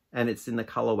 and it's in the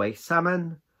colorway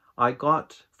Salmon. I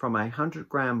got from a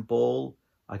 100-gram ball,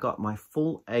 I got my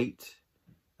full 8.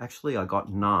 Actually, I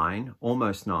got 9,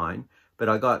 almost 9, but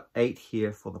I got 8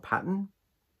 here for the pattern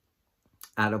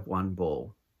out of 1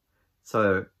 ball.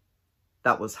 So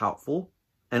that was helpful.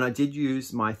 And I did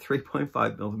use my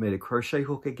 3.5mm crochet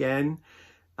hook again.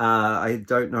 I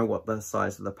don't know what the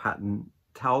size of the pattern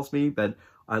tells me, but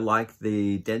I like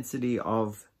the density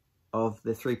of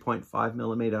the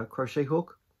 3.5mm crochet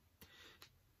hook.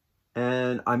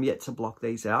 And I'm yet to block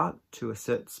these out to a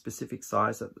certain specific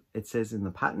size that it says in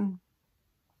the pattern,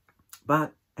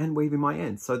 and weaving my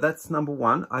ends. So that's number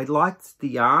 1. I liked the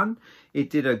yarn. It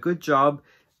did a good job,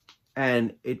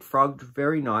 and it frogged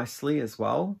very nicely as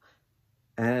well.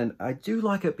 And I do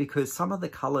like it because some of the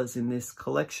colors in this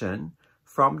collection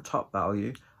from Top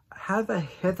Value have a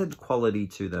heathered quality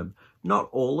to them. Not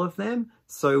all of them.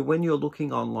 So when you're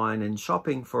looking online and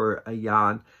shopping for a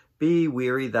yarn, be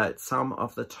wary that some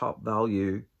of the Top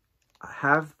Value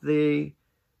have the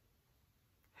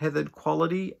heathered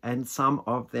quality, and some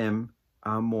of them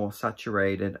are more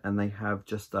saturated and they have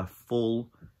just a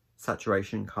full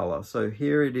saturation color. So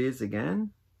here it is again.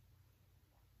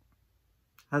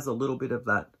 Has a little bit of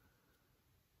that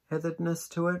heatheredness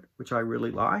to it, which I really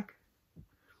like.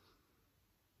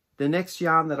 The next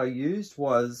yarn that I used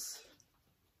was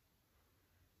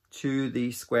to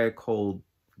the square called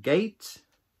Gate.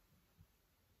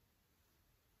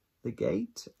 The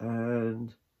Gate,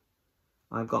 and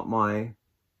I've got my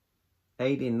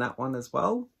 8 in that one as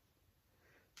well.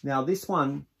 Now this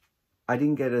one, I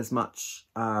didn't get as much,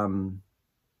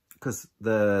 because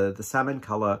the salmon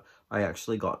color, I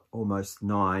actually got almost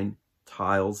 9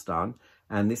 tiles done.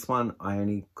 And this one, I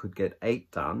only could get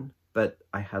 8 done, but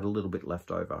I had a little bit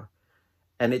left over.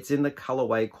 And it's in the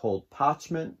colorway called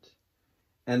Parchment.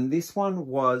 And this one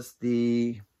was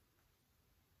the,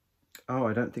 oh,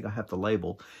 I don't think I have the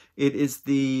label. It is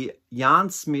the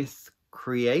Yarnsmith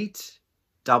Create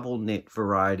Double Knit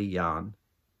Variety Yarn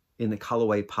in the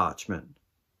colorway Parchment.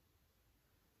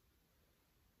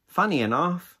 Funny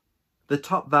enough, the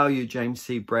Top Value James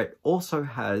C. Brett also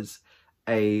has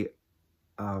a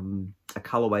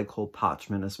colorway called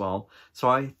Parchment as well. So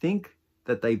I think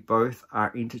that they both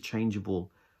are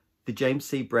interchangeable. The James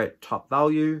C. Brett Top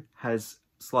Value has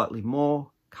slightly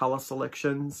more color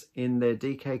selections in their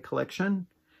DK collection,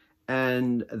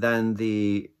 and then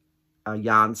the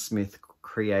Yarnsmith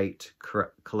Create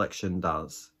collection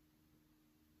does.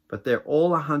 But they're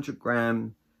all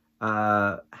 100-gram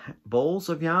balls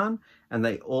of yarn, and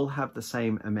they all have the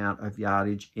same amount of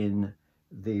yardage in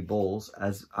the balls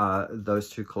as those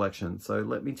two collections. So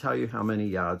let me tell you how many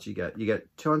yards you get. You get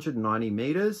 290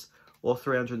 meters or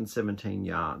 317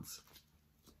 yards.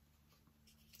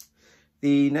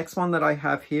 The next one that I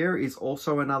have here is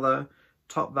also another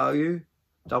Top Value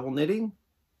double knitting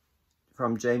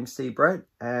from James C. Brett,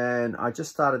 and I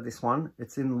just started this one.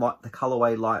 It's in the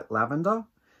colorway Light Lavender,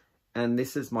 and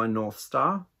this is my North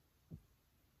Star.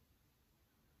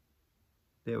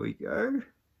 There we go.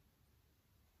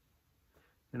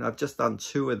 And I've just done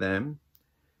 2 of them.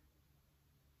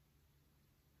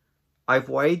 I've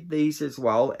weighed these as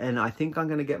well, and I think I'm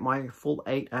going to get my full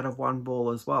 8 out of 1 ball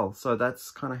as well. So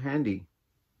that's kind of handy.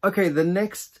 Okay, the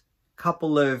next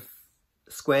couple of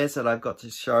squares that I've got to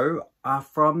show are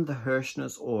from the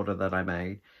Hirschner's order that I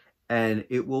made. And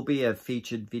it will be a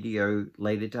featured video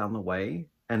later down the way.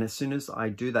 And as soon as I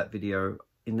do that video,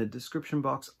 in the description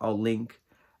box, I'll link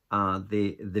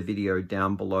the video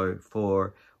down below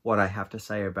for what I have to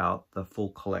say about the full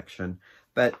collection.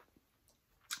 But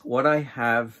what I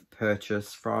have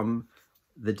purchased from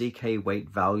the DK Weight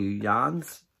Value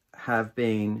yarns have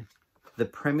been the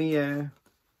Premier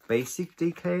Basic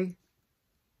DK,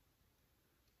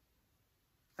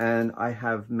 and I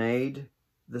have made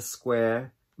the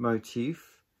square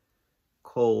motif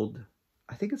called,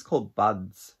 I think it's called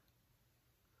Buds.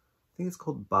 I think it's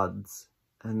called Buds,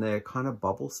 and they're kind of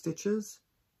bubble stitches.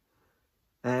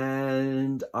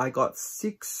 And I got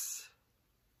 6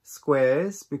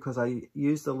 squares because I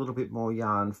used a little bit more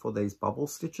yarn for these bubble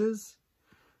stitches.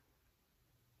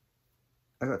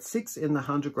 I got 6 in the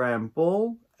 100-gram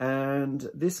ball, and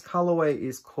this colorway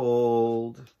is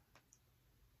called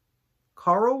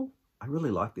Coral. I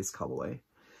really like this colorway.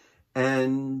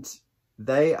 And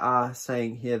they are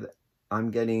saying here that I'm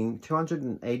getting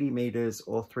 280 meters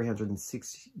or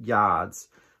 306 yards.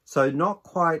 So not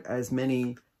quite as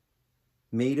many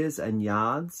meters and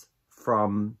yards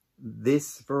from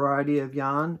this variety of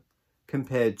yarn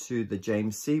compared to the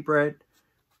James C. Brett,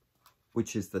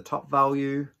 which is the Top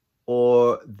Value,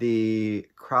 or the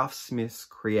Craftsmiths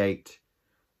Create.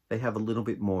 They have a little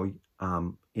bit more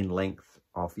in length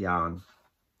of yarn.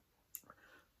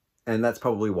 And that's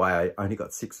probably why I only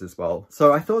got 6 as well.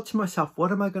 So I thought to myself,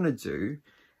 what am I going to do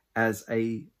as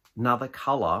another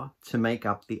color to make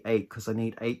up the 8? Because I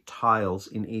need 8 tiles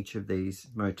in each of these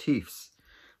motifs.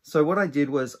 So what I did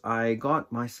was I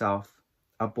got myself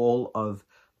a ball of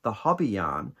the Hobbii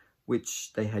yarn,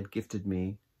 which they had gifted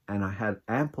me, and I had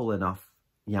ample enough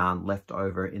yarn left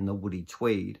over in the woody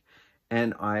tweed,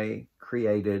 and I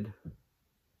created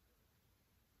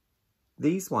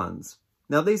these ones.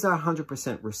 Now these are 100%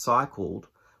 recycled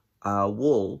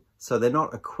wool, so they're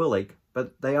not acrylic,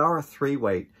 but they are a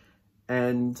 3-weight,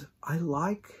 and I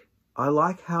like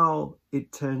how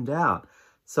it turned out.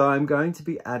 So I'm going to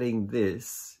be adding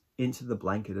this into the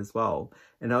blanket as well.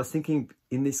 And I was thinking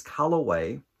in this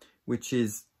colorway, which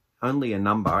is only a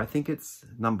number, I think it's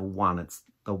number 1, it's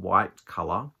the white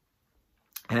color.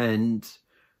 And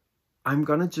I'm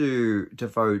going to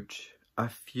devote a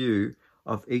few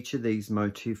of each of these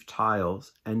motif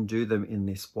tiles and do them in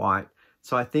this white.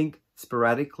 So I think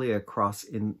sporadically across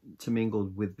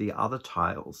intermingled with the other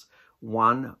tiles,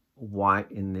 one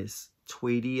white in this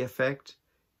tweedy effect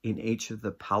in each of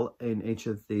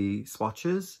the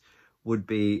swatches would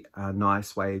be a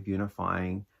nice way of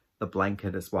unifying the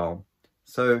blanket as well.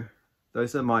 So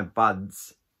those are my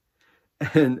buds,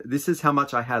 and this is how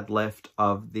much I had left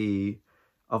of the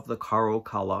coral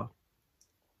color.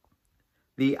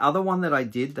 The other one that I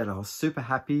did that I was super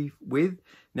happy with,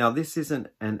 now this isn't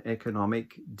an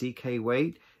economic DK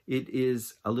weight, it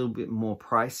is a little bit more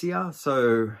pricier.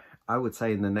 So I would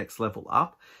say, in the next level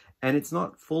up. And it's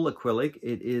not full acrylic.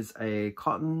 It is a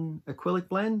cotton acrylic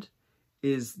blend,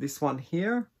 is this one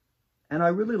here. And I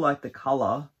really like the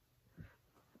color.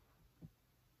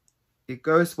 It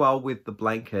goes well with the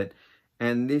blanket.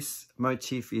 And this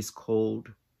motif is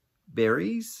called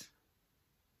Berries.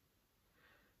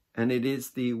 And it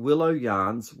is the Willow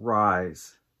Yarns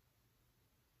Rise.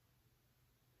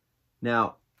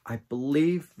 Now, I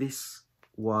believe this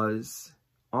was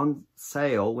on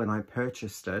sale when I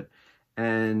purchased it,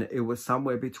 and it was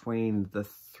somewhere between the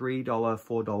 $3,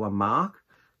 $4 mark.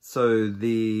 So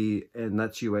and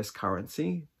that's US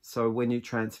currency. So when you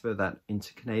transfer that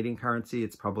into Canadian currency,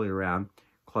 it's probably around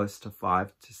close to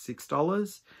 $5 to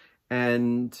 $6.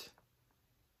 And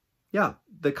yeah,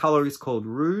 the color is called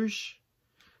Rouge,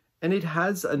 and it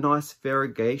has a nice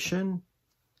variegation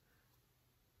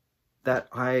that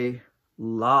I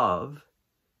love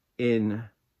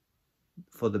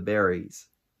for the berries.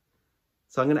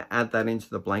 So I'm going to add that into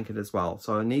the blanket as well.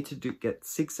 So I need to get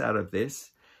 6 out of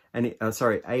this, and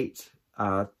 8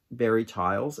 berry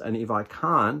tiles. And if I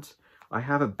can't, I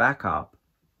have a backup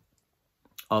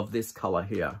of this color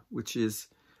here, which is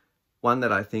one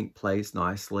that I think plays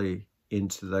nicely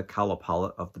into the color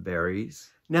palette of the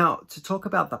berries. Now, to talk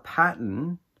about the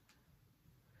pattern,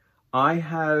 I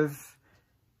have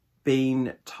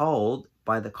been told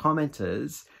by the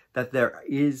commenters that there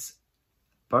is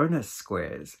bonus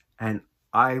squares, and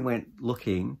I went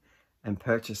looking and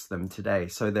purchased them today.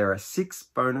 So there are 6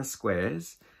 bonus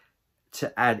squares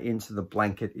to add into the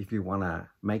blanket if you want to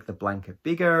make the blanket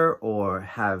bigger or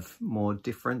have more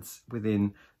difference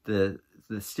within the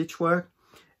stitch work.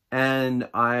 And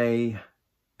I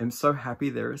am so happy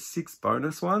there are 6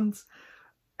 bonus ones.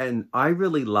 And I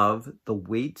really love the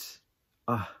wheat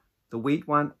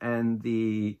one and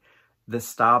the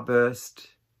starburst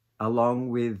along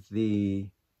with the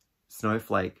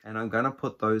snowflake. And I'm going to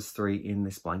put those 3 in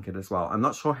this blanket as well. I'm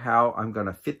not sure how I'm going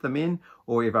to fit them in,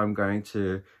 or if I'm going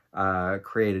to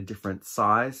create a different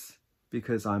size,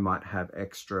 because I might have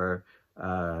extra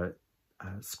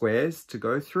squares to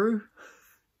go through,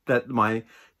 that my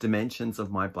dimensions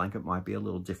of my blanket might be a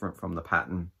little different from the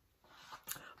pattern.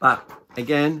 But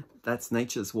again, that's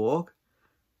nature's walk.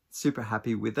 Super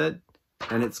happy with it.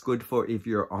 And it's good for if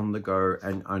you're on the go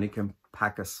and only can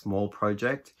pack a small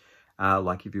project,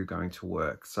 like if you're going to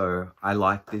work. So I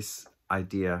like this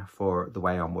idea for the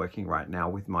way I'm working right now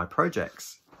with my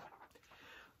projects.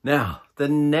 Now, the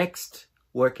next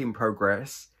work in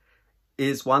progress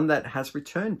is one that has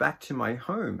returned back to my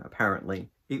home,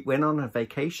 apparently. It went on a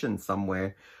vacation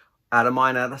somewhere, out of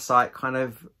mind, out of sight kind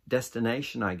of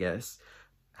destination, I guess.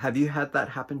 Have you had that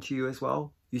happen to you as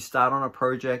well? You start on a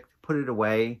project, put it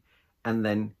away, and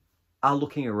then are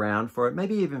looking around for it,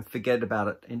 maybe even forget about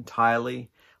it entirely,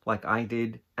 like I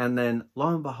did. And then lo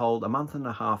and behold, a month and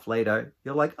a half later,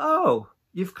 you're like, oh,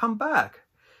 you've come back.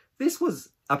 This was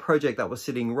a project that was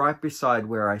sitting right beside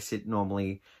where I sit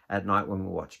normally at night when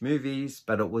we watch movies,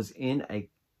 but it was in a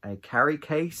carry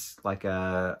case, like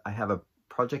I have a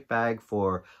project bag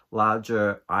for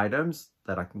larger items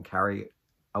that I can carry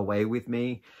away with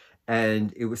me.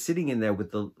 And it was sitting in there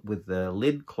with the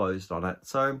lid closed on it.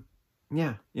 So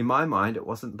yeah, in my mind, it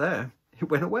wasn't there. It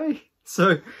went away.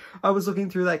 So I was looking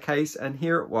through that case, and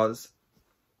here it was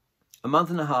a month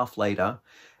and a half later.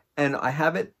 And I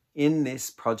have it in this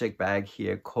project bag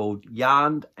here called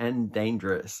Yarned and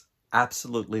Dangerous.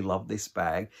 Absolutely love this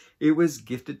bag. It was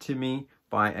gifted to me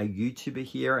by a YouTuber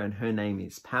here, and her name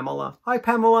is Pamela. Hi,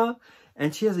 Pamela.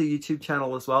 And she has a YouTube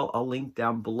channel as well. I'll link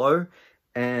down below.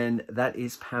 And that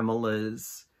is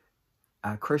Pamela's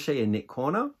Crochet and Knit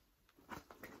Corner.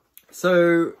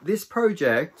 So this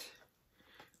project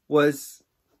was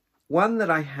one that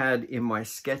I had in my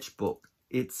sketchbook.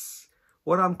 It's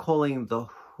what I'm calling the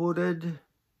hooded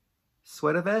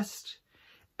sweater vest.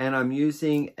 And I'm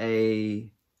using a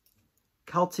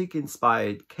Celtic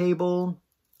inspired cable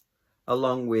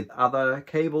along with other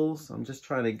cables. I'm just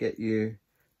trying to get you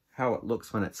how it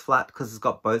looks when it's flat, because it's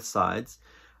got both sides.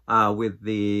 With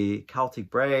the Celtic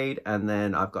braid, and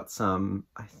then I've got some,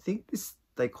 I think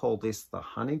they call this the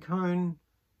honeycomb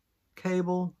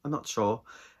cable, I'm not sure.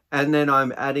 And then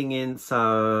I'm adding in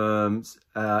some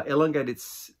elongated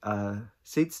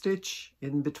seed stitch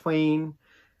in between,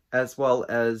 as well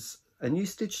as a new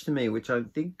stitch to me, which I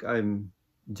think I'm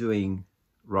doing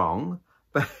wrong,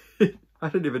 but I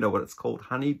don't even know what it's called,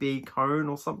 honeybee cone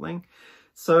or something.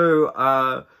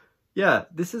 So yeah,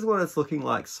 this is what it's looking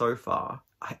like so far.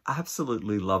 I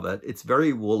absolutely love it. It's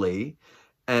very woolly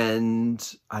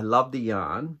and I love the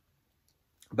yarn.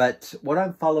 But what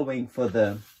I'm following for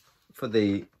the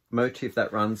motif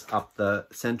that runs up the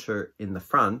center in the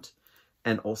front,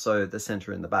 and also the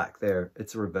center in the back there,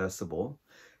 it's reversible,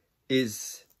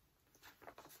 is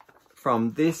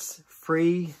from this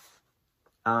free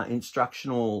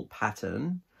instructional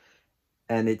pattern,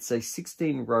 and it's a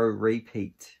 16-row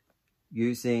repeat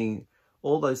using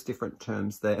all those different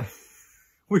terms there,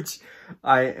 which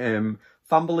I am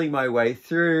fumbling my way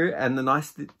through. And the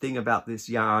nice thing about this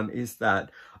yarn is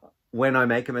that when I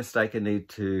make a mistake and need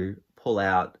to pull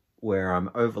out where I'm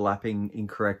overlapping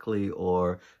incorrectly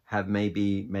or have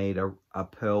maybe made a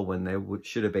purl when there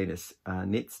should have been a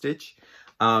knit stitch,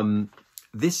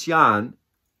 this yarn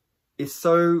is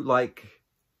so like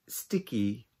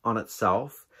sticky on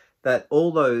itself that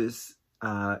all those,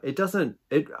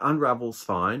 it unravels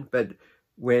fine, but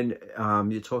when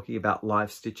you're talking about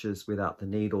live stitches without the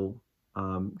needle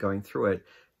going through it,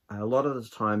 a lot of the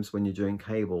times when you're doing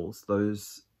cables,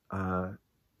 those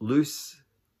loose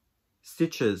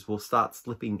stitches will start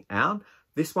slipping out.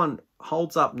 This one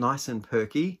holds up nice and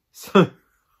perky, so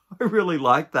I really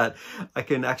like that. I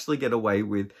can actually get away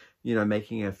with, you know,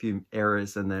 making a few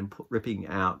errors and then ripping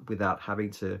out without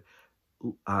having to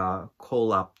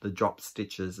call up the drop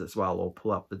stitches as well, or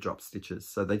pull up the drop stitches.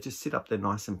 So they just sit up there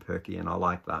nice and perky, and I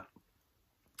like that.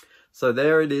 So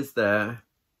there it is there.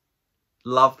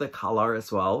 Love the color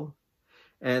as well.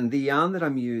 And the yarn that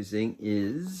I'm using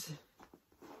is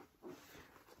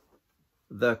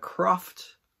the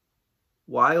Croft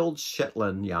Wild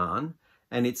Shetland yarn,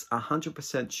 and it's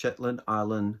 100% Shetland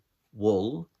Island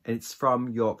wool, and it's from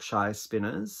Yorkshire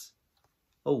Spinners,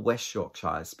 or West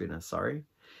Yorkshire Spinners, sorry.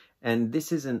 And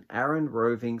this is an Aran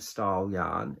roving style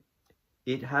yarn.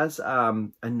 It has a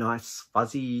nice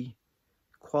fuzzy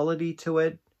quality to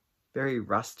it, very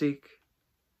rustic.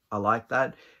 I like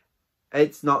that.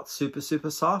 It's not super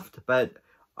soft, but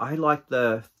I like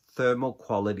the thermal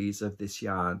qualities of this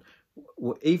yarn.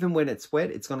 Even when it's wet,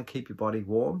 it's going to keep your body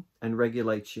warm and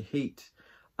regulate your heat.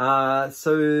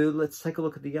 So let's take a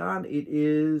look at the yarn. It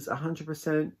is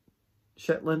 100%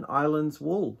 Shetland Islands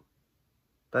wool.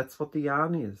 That's what the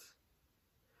yarn is.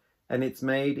 And it's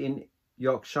made in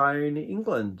Yorkshire in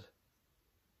England.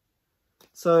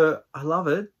 So I love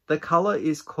it. The color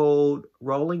is called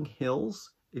Rolling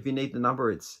Hills. If you need the number,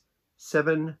 it's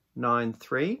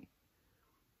 793.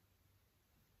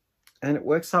 And it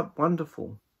works up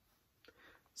wonderful.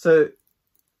 So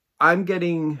I'm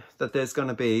getting that there's going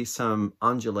to be some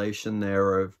undulation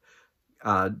there of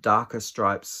darker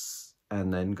stripes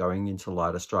and then going into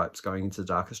lighter stripes, going into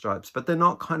darker stripes, but they're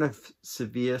not kind of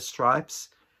severe stripes.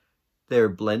 They're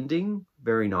blending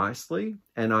very nicely,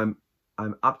 and I'm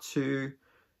up to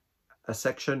a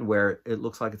section where it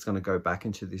looks like it's going to go back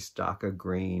into this darker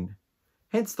green,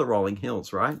 hence the rolling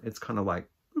hills, right? It's kind of like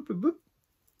boop, boop, boop.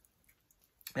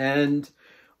 And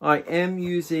I am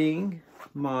using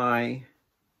my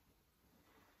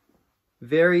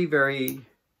very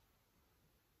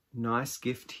nice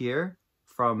gift here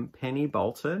from Penny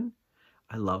Bolton.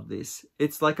 I love this.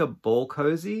 It's like a ball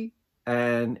cozy,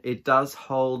 and it does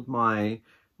hold my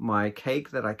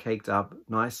cake that I caked up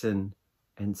nice and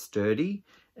sturdy.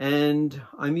 And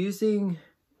I'm using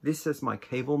this as my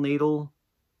cable needle.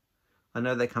 I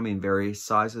know they come in various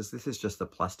sizes. This is just a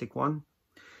plastic one.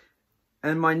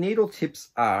 And my needle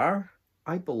tips are,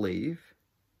 I think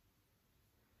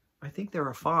there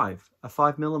are a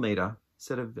 5mm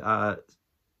set of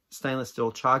stainless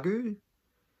steel chagu.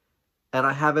 And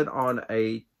I have it on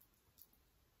a,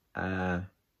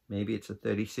 maybe it's a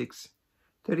 36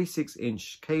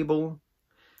 inch cable.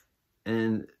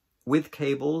 And with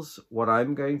cables, what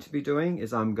I'm going to be doing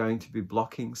is I'm going to be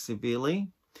blocking severely.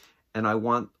 And I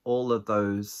want all of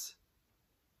those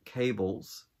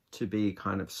cables to be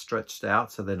kind of stretched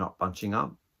out so they're not bunching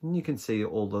up. And you can see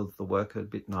all of the work a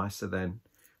bit nicer than,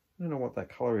 I don't know what that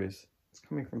color is. It's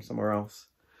coming from somewhere else.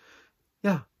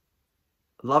 Yeah.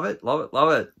 Love it, love it,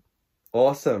 love it.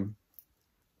 Awesome.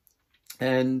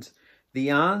 And the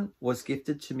yarn was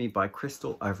gifted to me by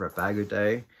Crystal over at Bag O'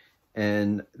 Day.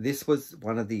 And this was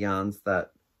one of the yarns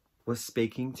that was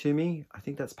speaking to me. I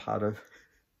think that's part of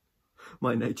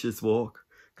my nature's walk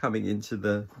coming into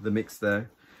the mix there.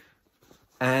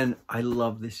 And I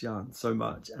love this yarn so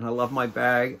much. And I love my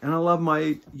bag. And I love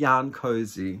my yarn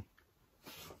cozy.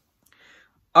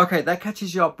 Okay, that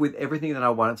catches you up with everything that I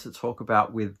wanted to talk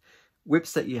about with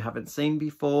whips that you haven't seen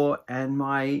before and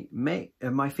my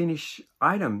finish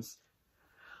items.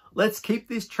 Let's keep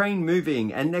this train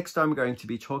moving. And next I'm going to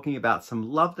be talking about some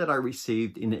love that I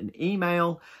received in an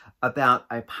email about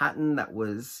a pattern that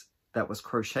was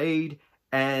crocheted,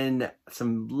 and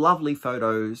some lovely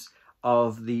photos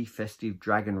of the festive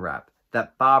dragon wrap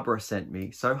that Barbara sent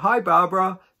me. So hi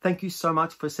Barbara, thank you so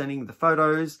much for sending the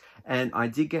photos. And I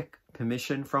did get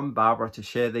permission from Barbara to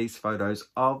share these photos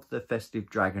of the festive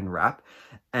dragon wrap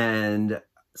and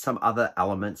some other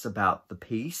elements about the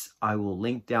piece. I will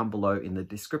link down below in the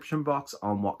description box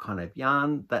on what kind of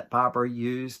yarn that Barbara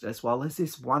used, as well as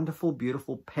this wonderful,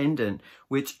 beautiful pendant,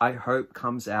 which I hope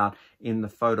comes out in the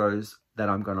photos that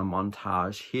I'm going to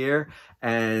montage here,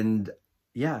 and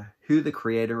yeah, who the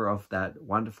creator of that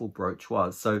wonderful brooch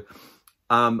was. So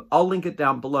I'll link it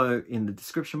down below in the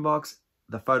description box.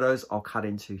 The photos I'll cut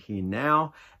into here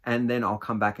now, and then I'll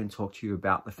come back and talk to you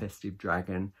about the festive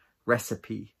dragon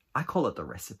recipe. I call it the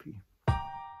recipe.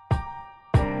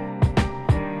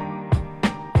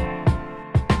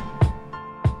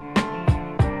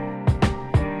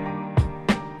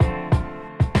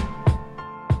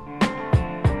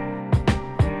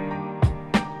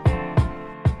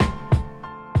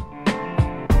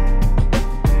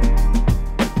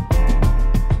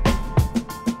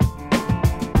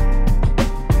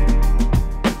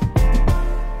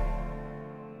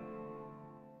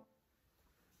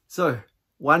 So,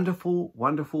 wonderful,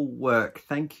 wonderful work.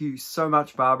 Thank you so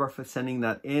much, Barbara, for sending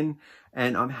that in.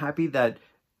 And I'm happy that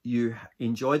you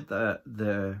enjoyed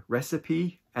the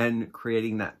recipe and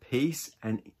creating that piece,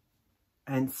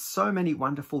 and so many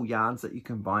wonderful yarns that you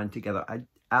combine together. I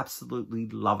absolutely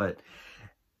love it.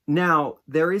 Now,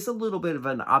 there is a little bit of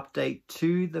an update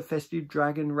to the festive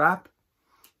dragon wrap.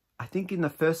 I think in the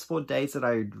first 4 days that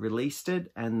I released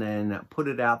it and then put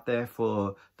it out there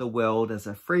for the world as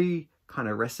a free kind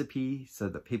of recipe so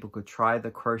that people could try the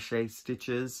crochet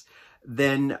stitches.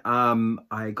 Then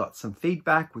I got some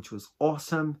feedback, which was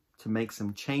awesome, to make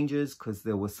some changes, because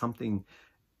there was something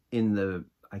in the,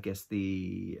 I guess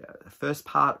the first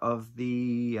part of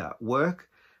the work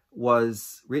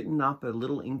was written up a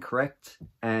little incorrect,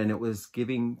 and it was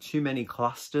giving too many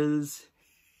clusters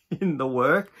in the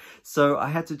work. So I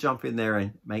had to jump in there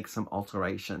and make some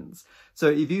alterations. So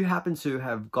if you happen to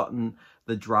have gotten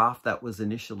the draft that was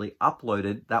initially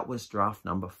uploaded, that was draft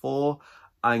number 4.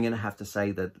 I'm going to have to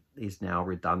say that is now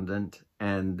redundant,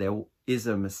 and there is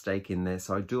a mistake in there,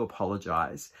 so I do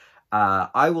apologize.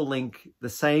 I will link the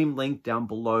same link down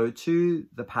below to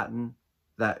the pattern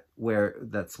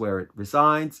that's where it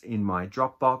resides in my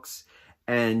Dropbox,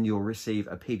 and you'll receive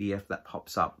a PDF that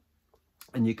pops up.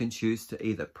 And you can choose to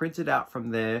either print it out from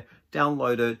there,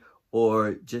 download it,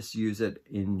 or just use it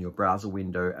in your browser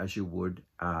window as you would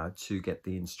to get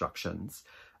the instructions.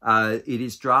 It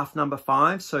is draft number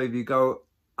 5. So if you go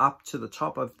up to the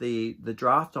top of the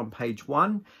draft on page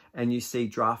 1 and you see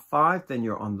draft 5, then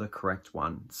you're on the correct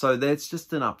one. So there's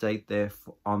just an update there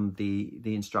on the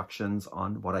instructions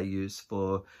on what I use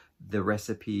for the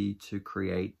recipe to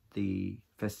create the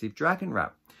festive dragon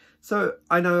wrap. So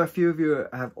I know a few of you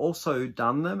have also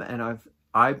done them, and I've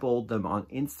eyeballed them on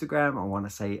Instagram. I want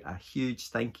to say a huge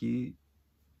thank you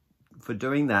for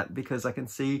doing that, because I can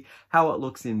see how it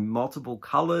looks in multiple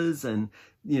colors and,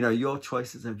 you know, your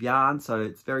choices of yarn. So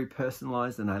it's very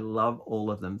personalized, and I love all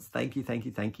of them. Thank you, thank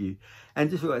you, thank you. And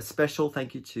just a special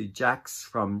thank you to Jax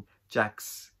from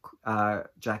Jax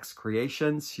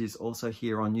Creations. She's also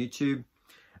here on YouTube.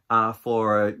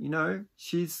 For, you know,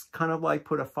 she's kind of like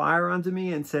put a fire under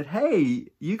me and said, hey,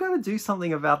 you got to do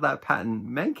something about that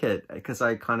pattern, make it, because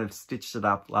I kind of stitched it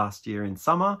up last year in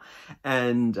summer,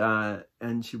 and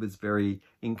she was very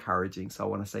encouraging. So I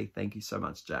want to say thank you so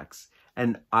much, Jax.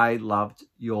 And I loved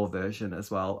your version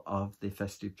as well of the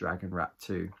festive dragon wrap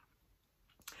too.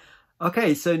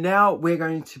 Okay, so now we're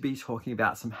going to be talking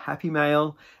about some happy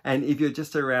mail. And if you're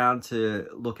just around to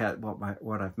look at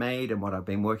what I've made and what I've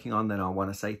been working on, then I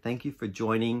want to say thank you for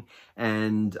joining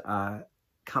and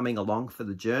coming along for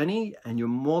the journey. And you're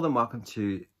more than welcome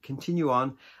to continue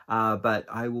on, but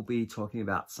I will be talking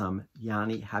about some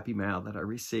yarny happy mail that I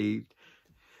received.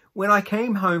 When I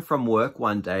came home from work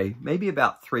one day, maybe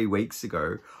about 3 weeks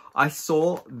ago, I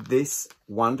saw this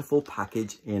wonderful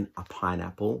package in a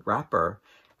pineapple wrapper.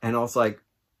 And I was like,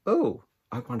 oh,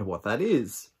 I wonder what that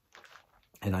is.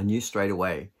 And I knew straight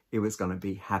away it was going to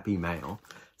be happy mail.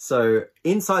 So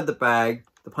inside the bag,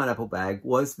 the pineapple bag,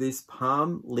 was this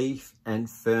palm leaf and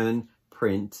fern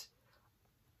print.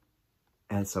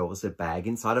 And so it was a bag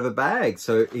inside of a bag.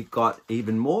 So it got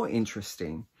even more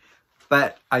interesting.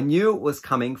 But I knew it was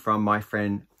coming from my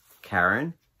friend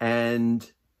Karen,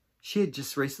 and she had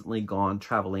just recently gone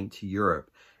traveling to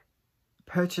Europe,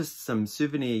 purchased some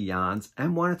souvenir yarns,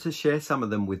 and wanted to share some of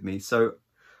them with me. So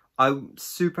I'm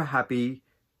super happy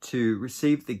to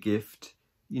receive the gift.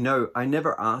 You know, I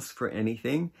never ask for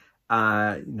anything.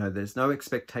 You know, there's no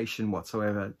expectation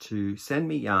whatsoever to send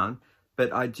me yarn,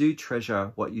 but I do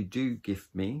treasure what you do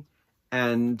gift me.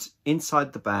 And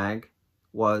inside the bag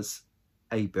was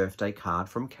a birthday card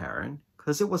from Karen,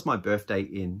 because it was my birthday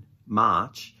in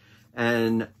March,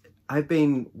 and I've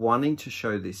been wanting to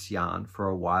show this yarn for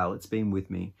a while. It's been with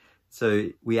me. So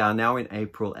we are now in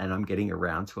April and I'm getting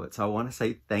around to it. So I want to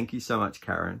say thank you so much,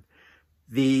 Karen.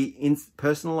 The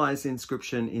personalized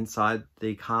inscription inside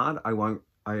the card,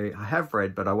 I have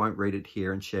read, but I won't read it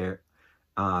here and share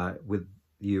with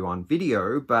you on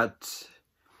video, but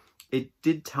it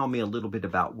did tell me a little bit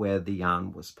about where the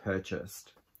yarn was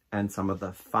purchased and some of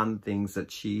the fun things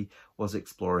that she was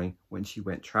exploring when she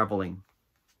went traveling.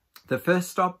 The first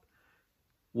stop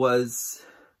was,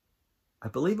 I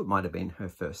believe it might have been her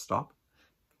first stop.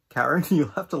 Karen, you'll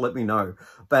have to let me know.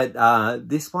 But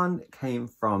this one came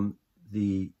from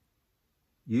the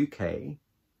UK,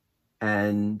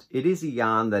 and it is a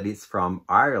yarn that is from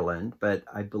Ireland, but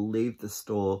I believe the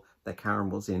store that Karen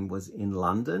was in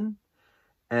London.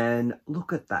 And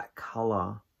look at that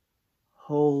color.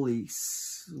 Holy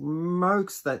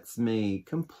smokes, that's me.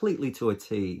 Completely to a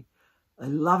T. I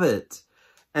love it.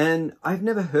 And I've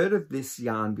never heard of this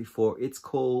yarn before. It's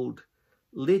called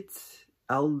Lit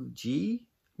LG.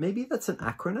 Maybe that's an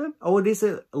acronym. Oh, it is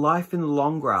a Life in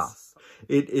Long Grass.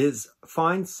 It is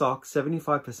fine sock,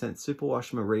 75%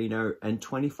 superwash merino and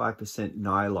 25%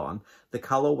 nylon. The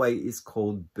colorway is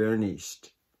called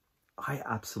Burnished. I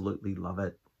absolutely love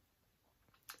it.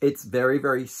 It's very,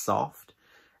 very soft.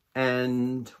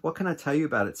 And what can I tell you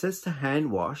about it? It says to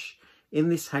hand wash. In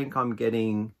this hank, I'm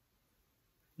getting,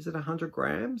 is it 100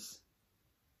 grams?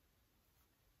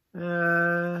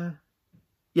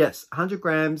 Yes, 100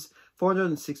 grams,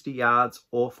 460 yards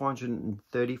or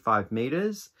 435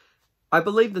 meters. I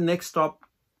believe the next stop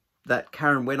that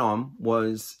Karen went on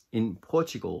was in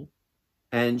Portugal,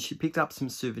 and she picked up some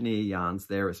souvenir yarns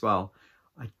there as well.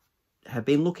 I have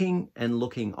been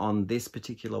looking on this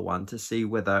particular one to see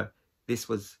whether this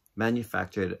was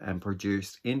manufactured and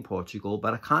produced in Portugal,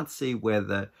 but I can't see where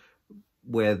the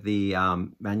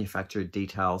manufacturer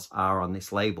details are on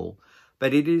this label.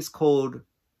 But it is called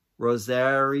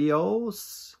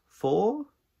Rosarios 4,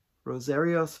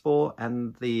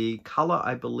 and the color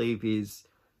I believe is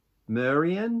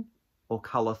Merian or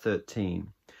color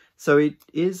 13. So it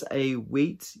is a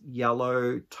wheat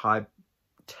yellow type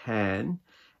tan,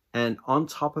 and on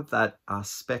top of that are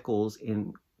speckles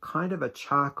in kind of a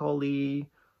charcoaly,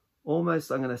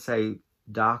 almost, I'm going to say,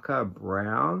 darker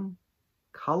brown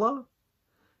color.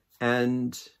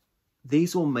 And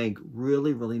these will make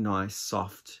really, really nice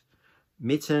soft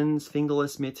mittens,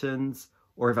 fingerless mittens,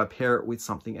 or if I pair it with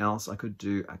something else, I could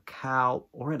do a cowl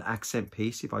or an accent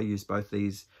piece if I use both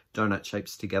these donut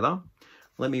shapes together.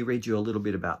 Let me read you a little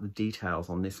bit about the details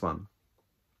on this one.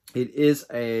 It is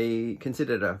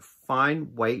considered a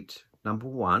fine weight number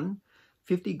 1,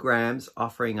 50 grams,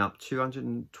 offering up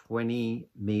 220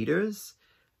 meters.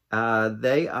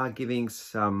 They are giving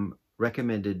some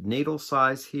recommended needle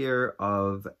size here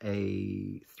of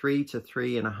a 3 to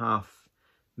 3.5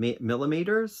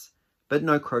 millimeters, but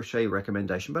no crochet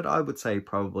recommendation, but I would say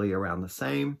probably around the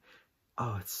same.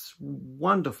 Oh, it's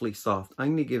wonderfully soft. I'm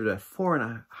going to give it a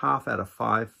 4.5 out of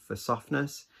 5 for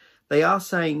softness. They are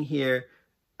saying here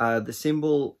the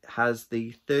symbol has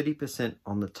the 30%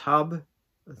 on the tub,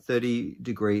 30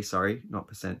 degree, sorry, not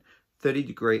percent, 30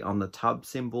 degree on the tub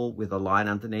symbol with a line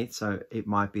underneath. So it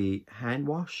might be hand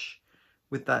wash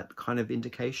with that kind of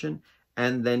indication,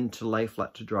 and then to lay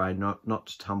flat to dry, not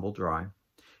to tumble dry.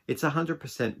 It's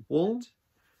 100% wool.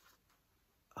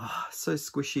 Oh, so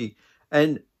squishy.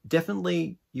 And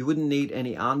definitely you wouldn't need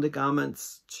any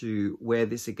undergarments to wear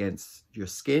this against your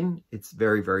skin. It's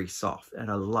very, very soft, and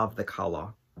I love the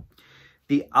color.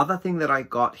 The other thing that I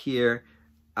got here,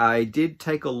 I did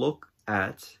take a look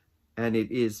at, and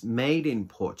it is made in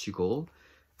Portugal.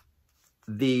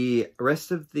 The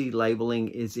rest of the labeling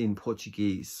is in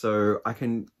Portuguese, so I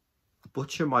can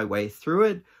butcher my way through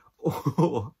it,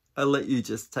 or I'll let you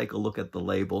just take a look at the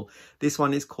label. This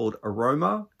one is called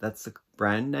Aroma. That's the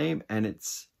brand name, and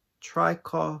it's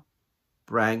Tricot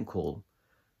Brancool.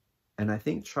 And I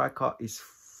think Tricot is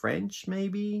French,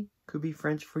 maybe? Could be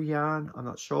French for yarn. I'm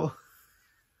not sure.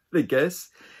 I guess.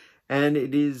 And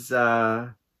it is,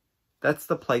 that's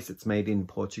the place it's made in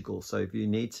Portugal. So if you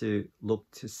need to look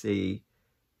to see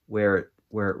where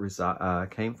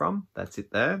it came from, that's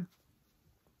it there.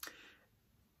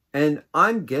 And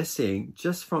I'm guessing,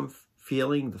 just from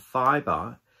feeling the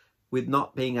fiber, with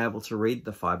not being able to read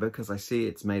the fiber, because I see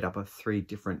it's made up of 3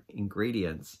 different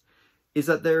ingredients, is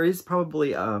that there is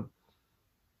probably a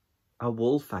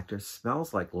wool factor. It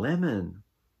smells like lemon.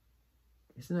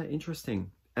 Isn't that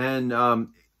interesting? And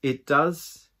it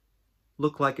does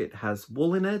look like it has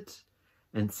wool in it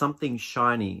and something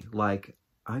shiny, like,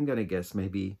 I'm going to guess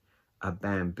maybe a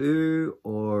bamboo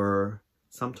or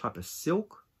some type of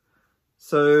silk.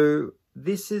 So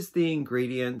this is the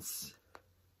ingredients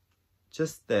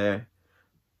just there.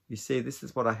 You see, this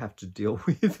is what I have to deal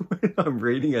with when I'm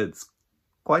reading it. It's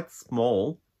quite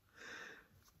small.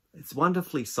 It's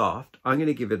wonderfully soft. I'm going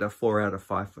to give it a 4 out of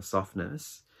 5 for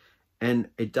softness. And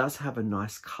it does have a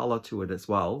nice color to it as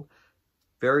well.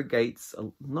 Variegates,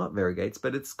 not variegates,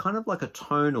 but it's kind of like a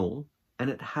tonal,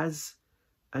 and it has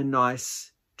a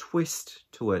nice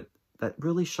twist to it that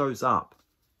really shows up.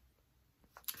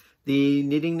 The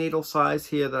knitting needle size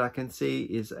here that I can see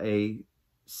is a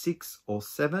 6 or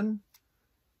 7.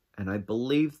 And I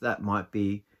believe that might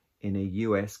be in a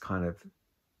US kind of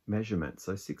measurement.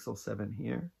 So 6 or 7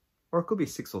 here, or it could be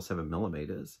 6 or 7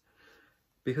 millimeters,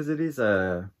 because it is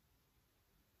I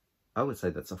would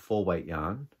say that's a 4-weight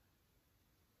yarn.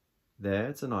 There,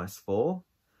 it's a nice 4,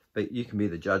 but you can be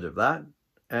the judge of that.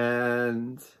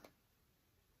 And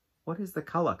what is the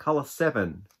color? Color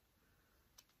 7.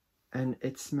 And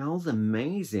it smells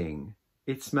amazing.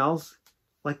 It smells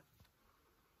like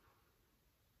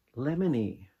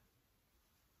lemony.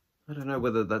 I don't know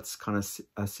whether that's kind of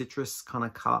a citrus kind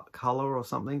of color or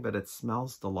something, but it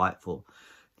smells delightful.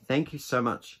 Thank you so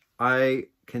much. I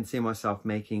can see myself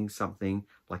making something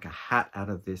like a hat out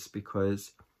of this,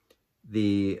 because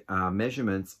the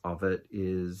measurements of it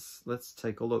is, let's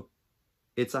take a look.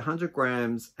 It's 100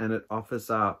 grams and it offers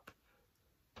up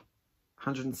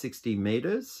 160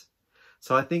 meters.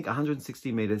 So I think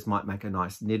 160 meters might make a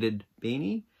nice knitted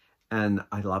beanie. And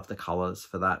I love the colors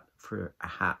for that, for a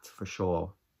hat for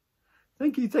sure.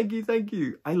 Thank you, thank you, thank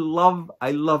you. I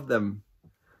love them.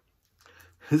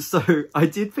 So I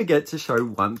did forget to show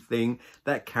one thing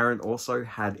that Karen also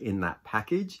had in that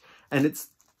package. And it's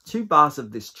 2 bars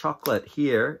of this chocolate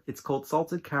here. It's called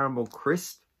Salted Caramel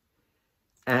Crisp.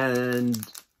 And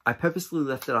I purposely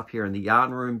left it up here in the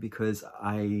yarn room because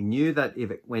I knew that if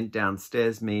it went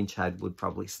downstairs, me and Chad would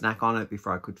probably snack on it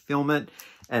before I could film it.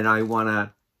 And I want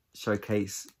to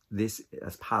showcase this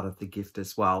as part of the gift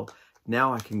as well.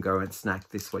 Now I can go and snack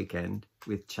this weekend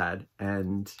with Chad,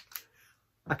 and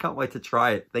I can't wait to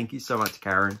try it. Thank you so much,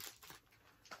 Karen.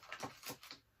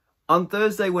 On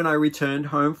Thursday, when I returned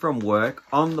home from work,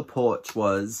 on the porch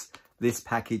was this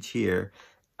package here.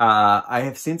 I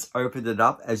have since opened it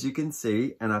up, as you can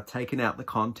see, and I've taken out the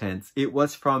contents. It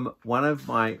was from one of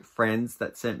my friends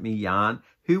that sent me yarn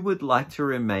who would like to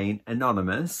remain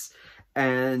anonymous.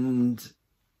 And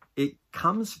it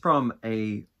comes from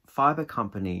a fiber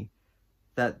company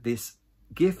that this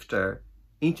gifter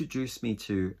introduced me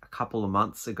to a couple of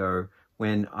months ago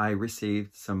when I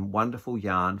received some wonderful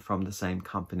yarn from the same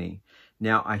company.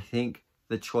 Now, I think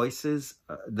the choice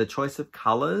of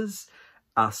colors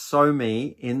are so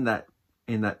me in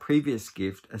that previous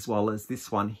gift as well as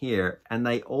this one here, and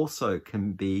they also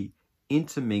can be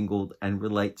intermingled and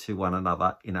relate to one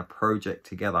another in a project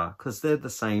together because they're the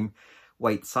same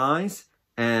weight size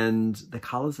and the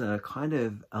colors are kind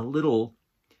of a little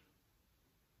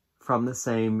from the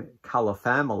same color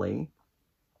family.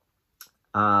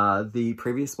 The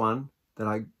previous one that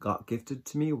I got gifted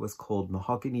to me was called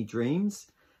Mahogany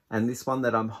Dreams, and this one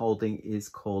that I'm holding is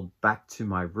called Back to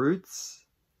My Roots.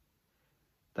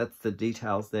 That's the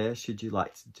details there, should you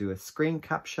like to do a screen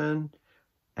caption.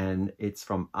 And it's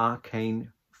from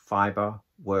Arcane Fiber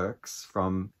Works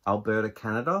from Alberta,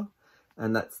 Canada.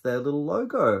 And that's their little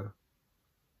logo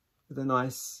with a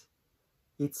nice,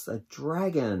 it's a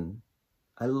dragon.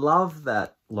 I love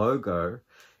that logo.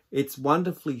 It's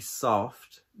wonderfully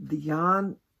soft. The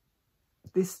yarn,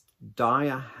 this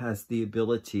dyer has the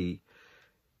ability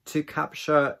to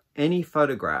capture any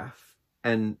photograph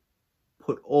and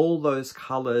put all those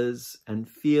colors and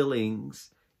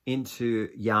feelings into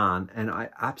yarn. And I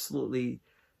absolutely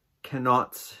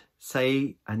cannot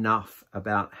say enough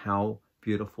about how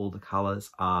beautiful the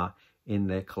colors are in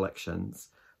their collections.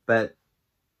 But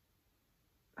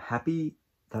happy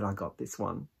that I got this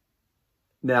one.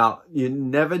 Now, you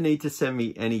never need to send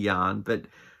me any yarn, but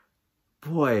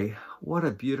boy, what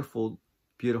a beautiful,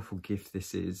 beautiful gift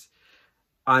this is.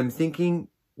 I'm thinking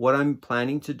what I'm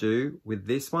planning to do with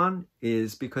this one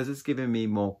is, because it's giving me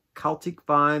more cultic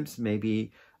vibes,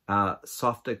 maybe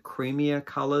softer, creamier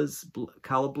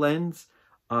color blends,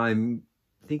 I'm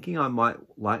thinking I might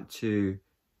like to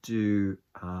do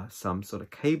some sort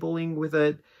of cabling with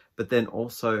it, but then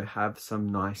also have some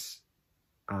nice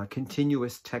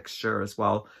continuous texture as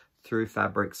well through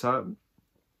fabric. So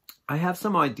I have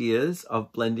some ideas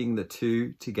of blending the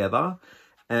two together,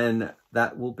 and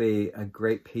that will be a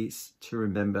great piece to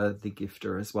remember the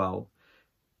gifter as well.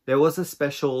 There was a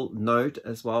special note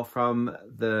as well from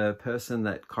the person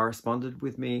that corresponded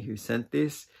with me who sent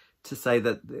this to say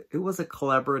that it was a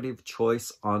collaborative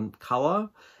choice on color,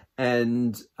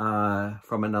 and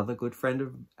from another good friend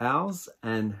of ours,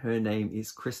 and her name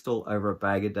is Crystal over at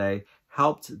Bag a Day,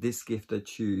 helped this gifter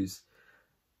choose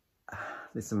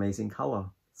this amazing color.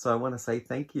 So I want to say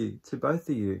thank you to both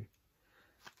of you.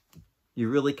 You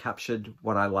really captured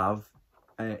what I love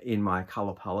in my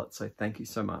color palette, so thank you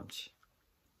so much.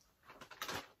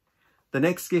 The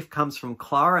next gift comes from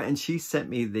Clara, and she sent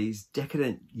me these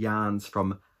decadent yarns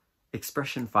from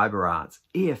Expression Fiber Arts,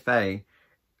 EFA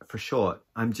for short.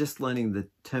 I'm just learning the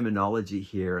terminology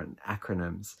here and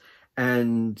acronyms,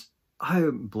 and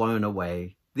I'm blown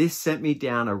away. This sent me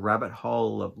down a rabbit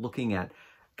hole of looking at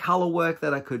color work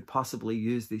that I could possibly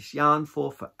use this yarn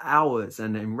for hours.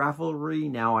 And in Ravelry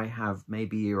now I have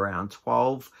maybe around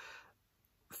 12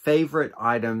 favorite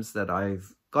items that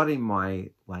I've got in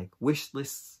my wish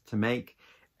lists to make,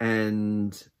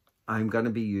 and I'm going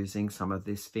to be using some of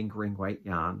this fingering weight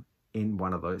yarn in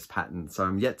one of those patterns. So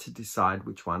I'm yet to decide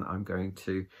which one I'm going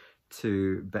to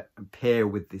pair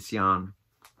with this yarn.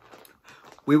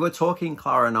 We were talking,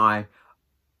 Clara and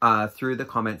I, through the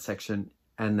comment section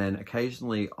and then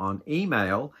occasionally on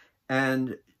email,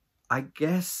 and I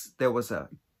guess there was a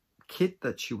kit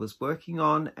that she was working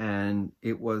on and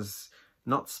it was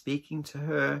not speaking to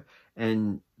her,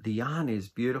 and the yarn is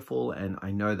beautiful and I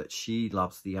know that she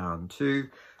loves the yarn too,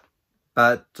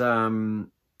 but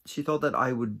she thought that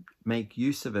I would make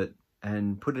use of it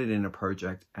and put it in a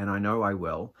project, and I know I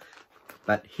will.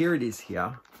 But here it is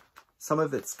here. Some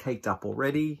of it's caked up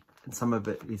already and some of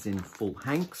it is in full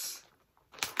hanks.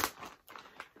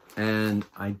 And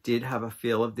I did have a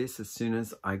feel of this as soon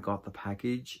as I got the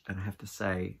package, and I have to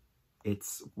say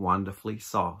it's wonderfully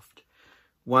soft.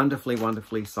 Wonderfully,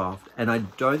 wonderfully soft. And I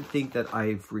don't think that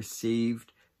I've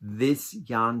received this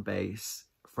yarn base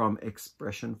from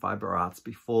Expression Fiber Arts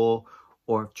before,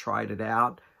 or have tried it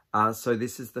out. So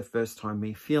this is the first time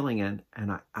me feeling it,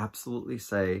 and I absolutely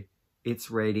say it's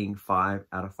rating 5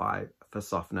 out of 5 for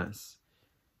softness.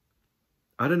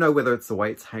 I don't know whether it's the way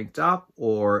it's hanked up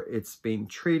or it's been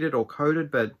treated or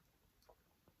coated, but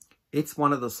it's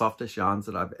one of the softest yarns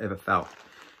that I've ever felt.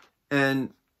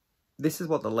 And this is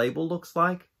what the label looks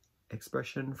like,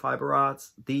 Expression Fiber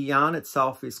Arts. The yarn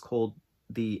itself is called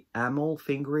the Amel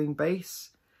Fingering Base,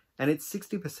 and it's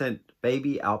 60%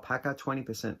 baby alpaca,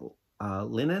 20%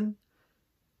 linen,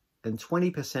 and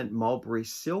 20% mulberry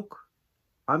silk.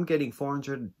 I'm getting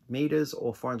 400 meters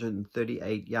or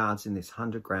 438 yards in this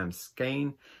 100 gram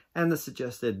skein, and the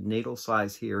suggested needle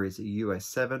size here is a US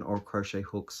 7 or crochet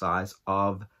hook size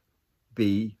of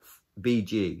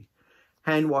BG.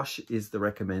 Hand wash is the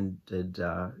recommended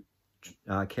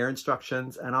care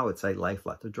instructions, and I would say lay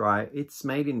flat to dry. It's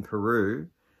made in Peru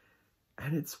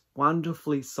and it's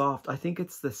wonderfully soft. I think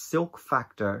it's the silk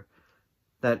factor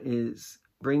that is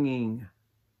bringing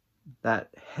that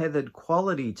heathered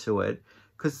quality to it,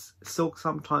 because silk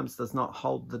sometimes does not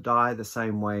hold the dye the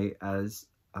same way as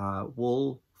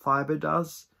wool fiber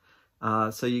does.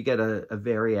 So you get a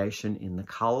variation in the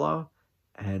color,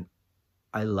 and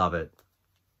I love it.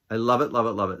 I love it, love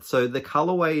it, love it. So the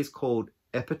colorway is called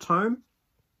Epitome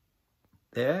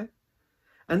there.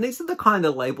 And these are the kind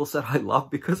of labels that I love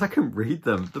because I can read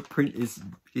them. The print is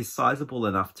sizable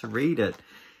enough to read it.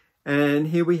 And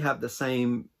here we have the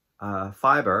same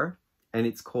fiber, and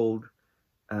it's called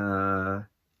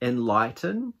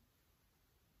Enlighten.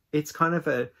 It's kind of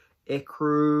a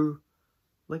ecru,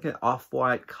 like an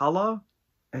off-white color.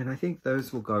 And I think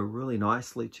those will go really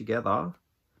nicely together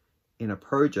in a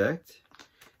project.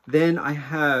 Then I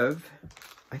have,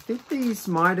 I think these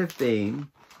might have been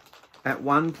at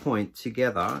one point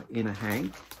together in a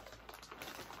hank.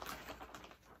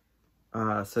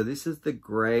 So this is the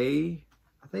gray.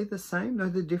 Are they the same? No,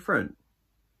 they're different.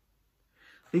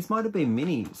 These might have been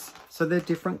minis. So they're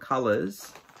different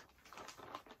colors.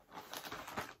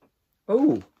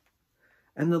 Oh,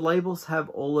 and the labels have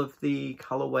all of the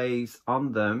colorways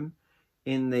on them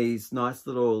in these nice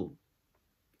little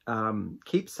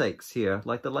keepsakes here,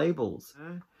 like the labels.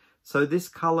 So this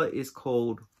color is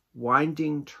called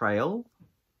Winding Trail.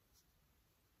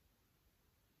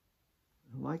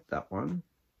 I like that one.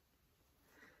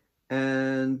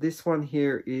 And this one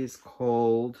here is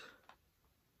called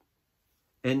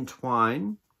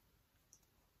Entwine.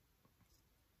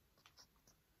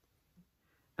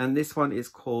 And this one is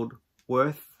called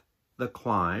Worth the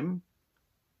Climb.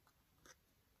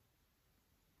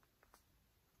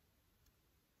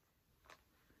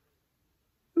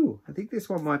 Ooh, I think this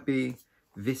one might be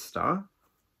Vista.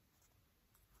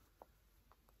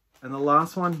 And the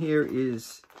last one here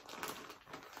is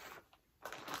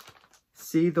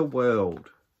See the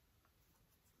World.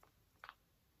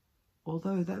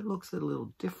 Although that looks a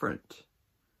little different.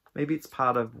 Maybe it's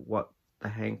part of what the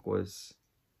hank was.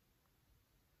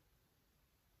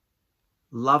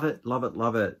 Love it, love it,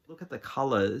 love it. Look at the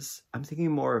colors. I'm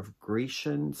thinking more of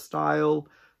Grecian style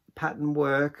pattern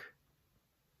work,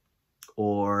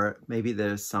 or maybe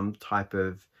there's some type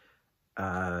of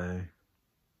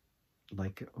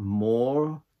like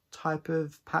Moor type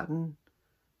of pattern,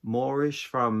 Moorish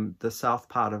from the south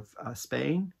part of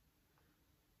Spain.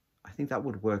 I think that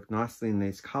would work nicely in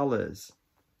these colors.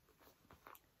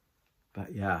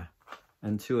 But yeah,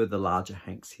 and two of the larger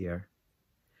hanks here.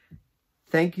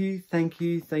 Thank you, thank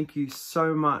you, thank you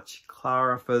so much,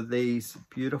 Clara, for these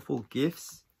beautiful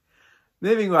gifts.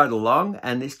 Moving right along,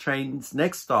 and this train's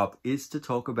next stop is to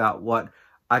talk about what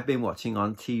I've been watching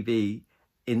on TV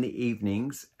in the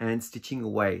evenings and stitching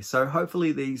away. So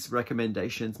hopefully these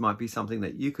recommendations might be something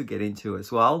that you could get into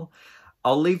as well.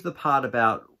 I'll leave the part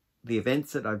about the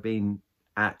events that I've been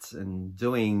at and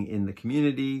doing in the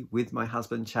community with my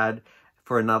husband Chad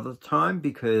for another time,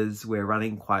 because we're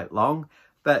running quite long.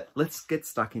 But let's get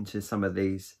stuck into some of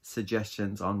these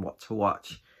suggestions on what to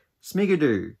watch.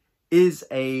 Smigadoo is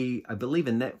I believe,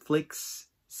 a Netflix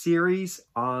series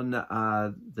on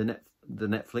the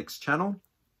Netflix channel.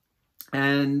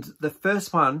 And the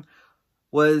first one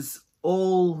was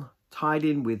all tied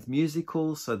in with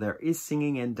musicals. So there is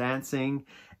singing and dancing,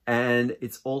 and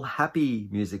it's all happy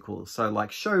musicals. So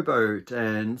like Showboat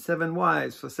and 7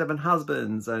 Wives for 7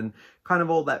 Husbands, and kind of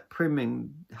all that prim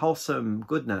and wholesome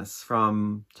goodness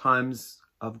from times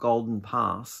of golden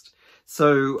past.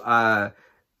 So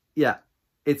yeah,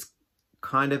 it's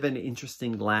kind of an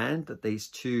interesting land that these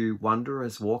two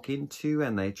wanderers walk into,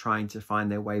 and they're trying to find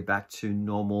their way back to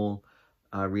normal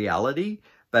reality.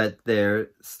 But they're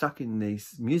stuck in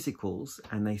these musicals,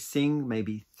 and they sing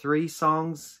maybe 3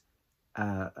 songs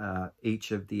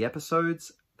each of the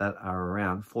episodes that are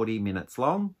around 40 minutes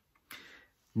long.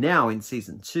 Now in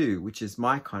season 2, which is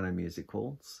my kind of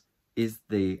musicals, is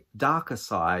the darker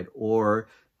side, or,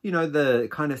 you know, the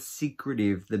kind of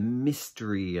secretive, the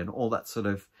mystery and all that sort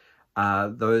of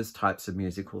those types of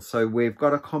musicals. So we've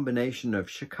got a combination of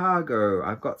Chicago,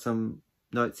 I've got some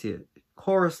notes here,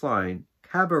 Chorus Line,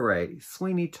 Cabaret,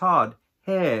 Sweeney Todd,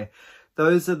 Hair.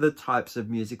 Those are the types of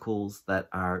musicals that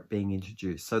are being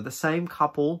introduced. So the same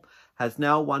couple has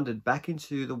now wandered back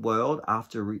into the world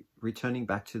after returning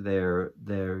back to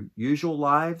their usual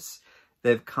lives.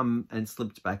 They've come and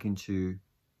slipped back into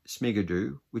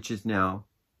Smigadoo, which is now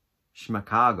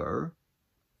Schmacago,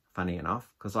 funny enough,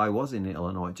 because I was in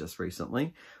Illinois just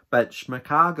recently. But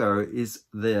Schmacago is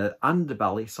the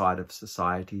underbelly side of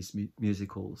society's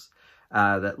musicals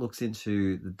that looks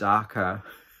into the darker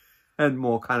and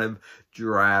more kind of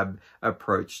drab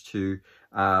approach to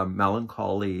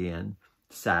melancholy and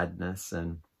sadness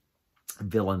and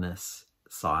villainous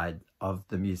side of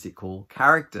the musical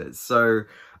characters. So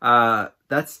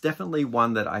that's definitely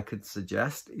one that I could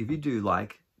suggest. If you do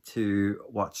like to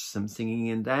watch some singing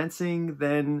and dancing,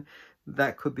 then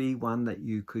that could be one that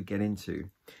you could get into.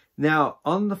 Now,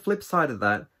 on the flip side of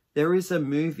that, there is a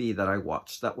movie that I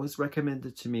watched that was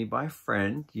recommended to me by a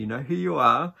friend. You know who you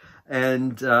are.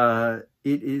 And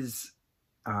it is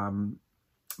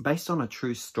based on a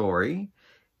true story.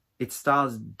 It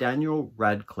stars Daniel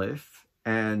Radcliffe,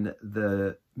 and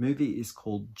the movie is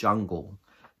called Jungle.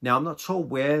 Now, I'm not sure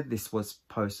where this was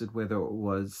posted, whether it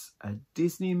was a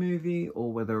Disney movie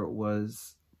or whether it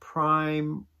was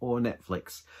Prime or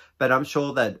Netflix. But I'm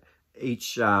sure that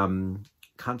each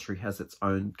country has its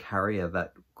own carrier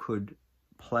that could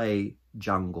play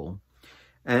Jungle.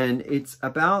 And it's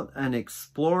about an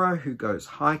explorer who goes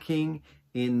hiking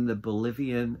in the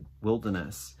Bolivian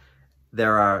wilderness.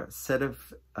 There are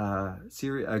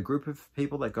a group of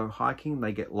people that go hiking.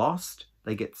 They get lost,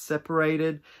 they get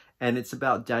separated, and it's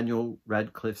about Daniel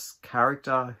Radcliffe's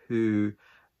character, who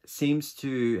seems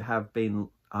to have been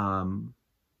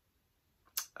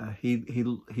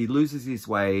he loses his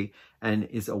way and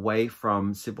is away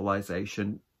from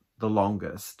civilization the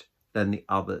longest than the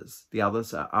others. The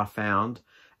others are found,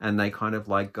 and they kind of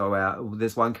like go out.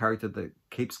 There's one character that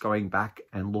keeps going back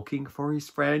and looking for his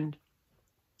friend.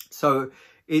 So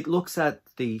it looks at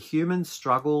the human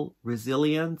struggle,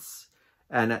 resilience,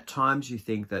 and at times you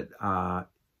think that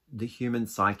the human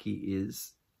psyche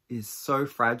is so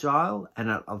fragile, and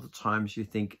at other times you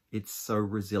think it's so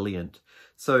resilient.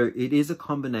 So it is a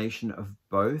combination of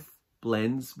both,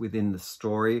 blends within the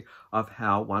story of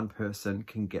how one person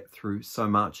can get through so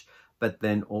much, but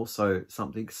then also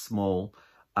something small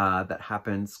that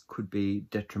happens could be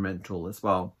detrimental as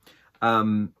well.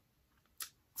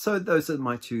 So those are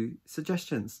my 2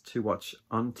 suggestions to watch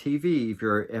on TV if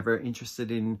you're ever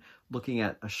interested in looking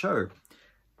at a show.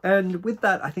 And with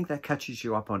that, I think that catches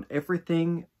you up on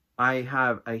everything. I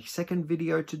have a second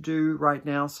video to do right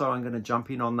now, so I'm going to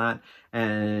jump in on that,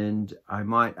 and I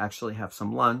might actually have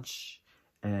some lunch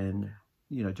and,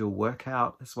 you know, do a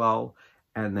workout as well,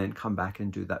 and then come back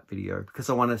and do that video because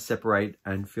I want to separate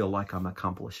and feel like I'm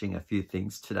accomplishing a few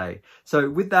things today. So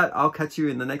with that, I'll catch you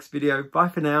in the next video. Bye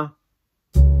for now.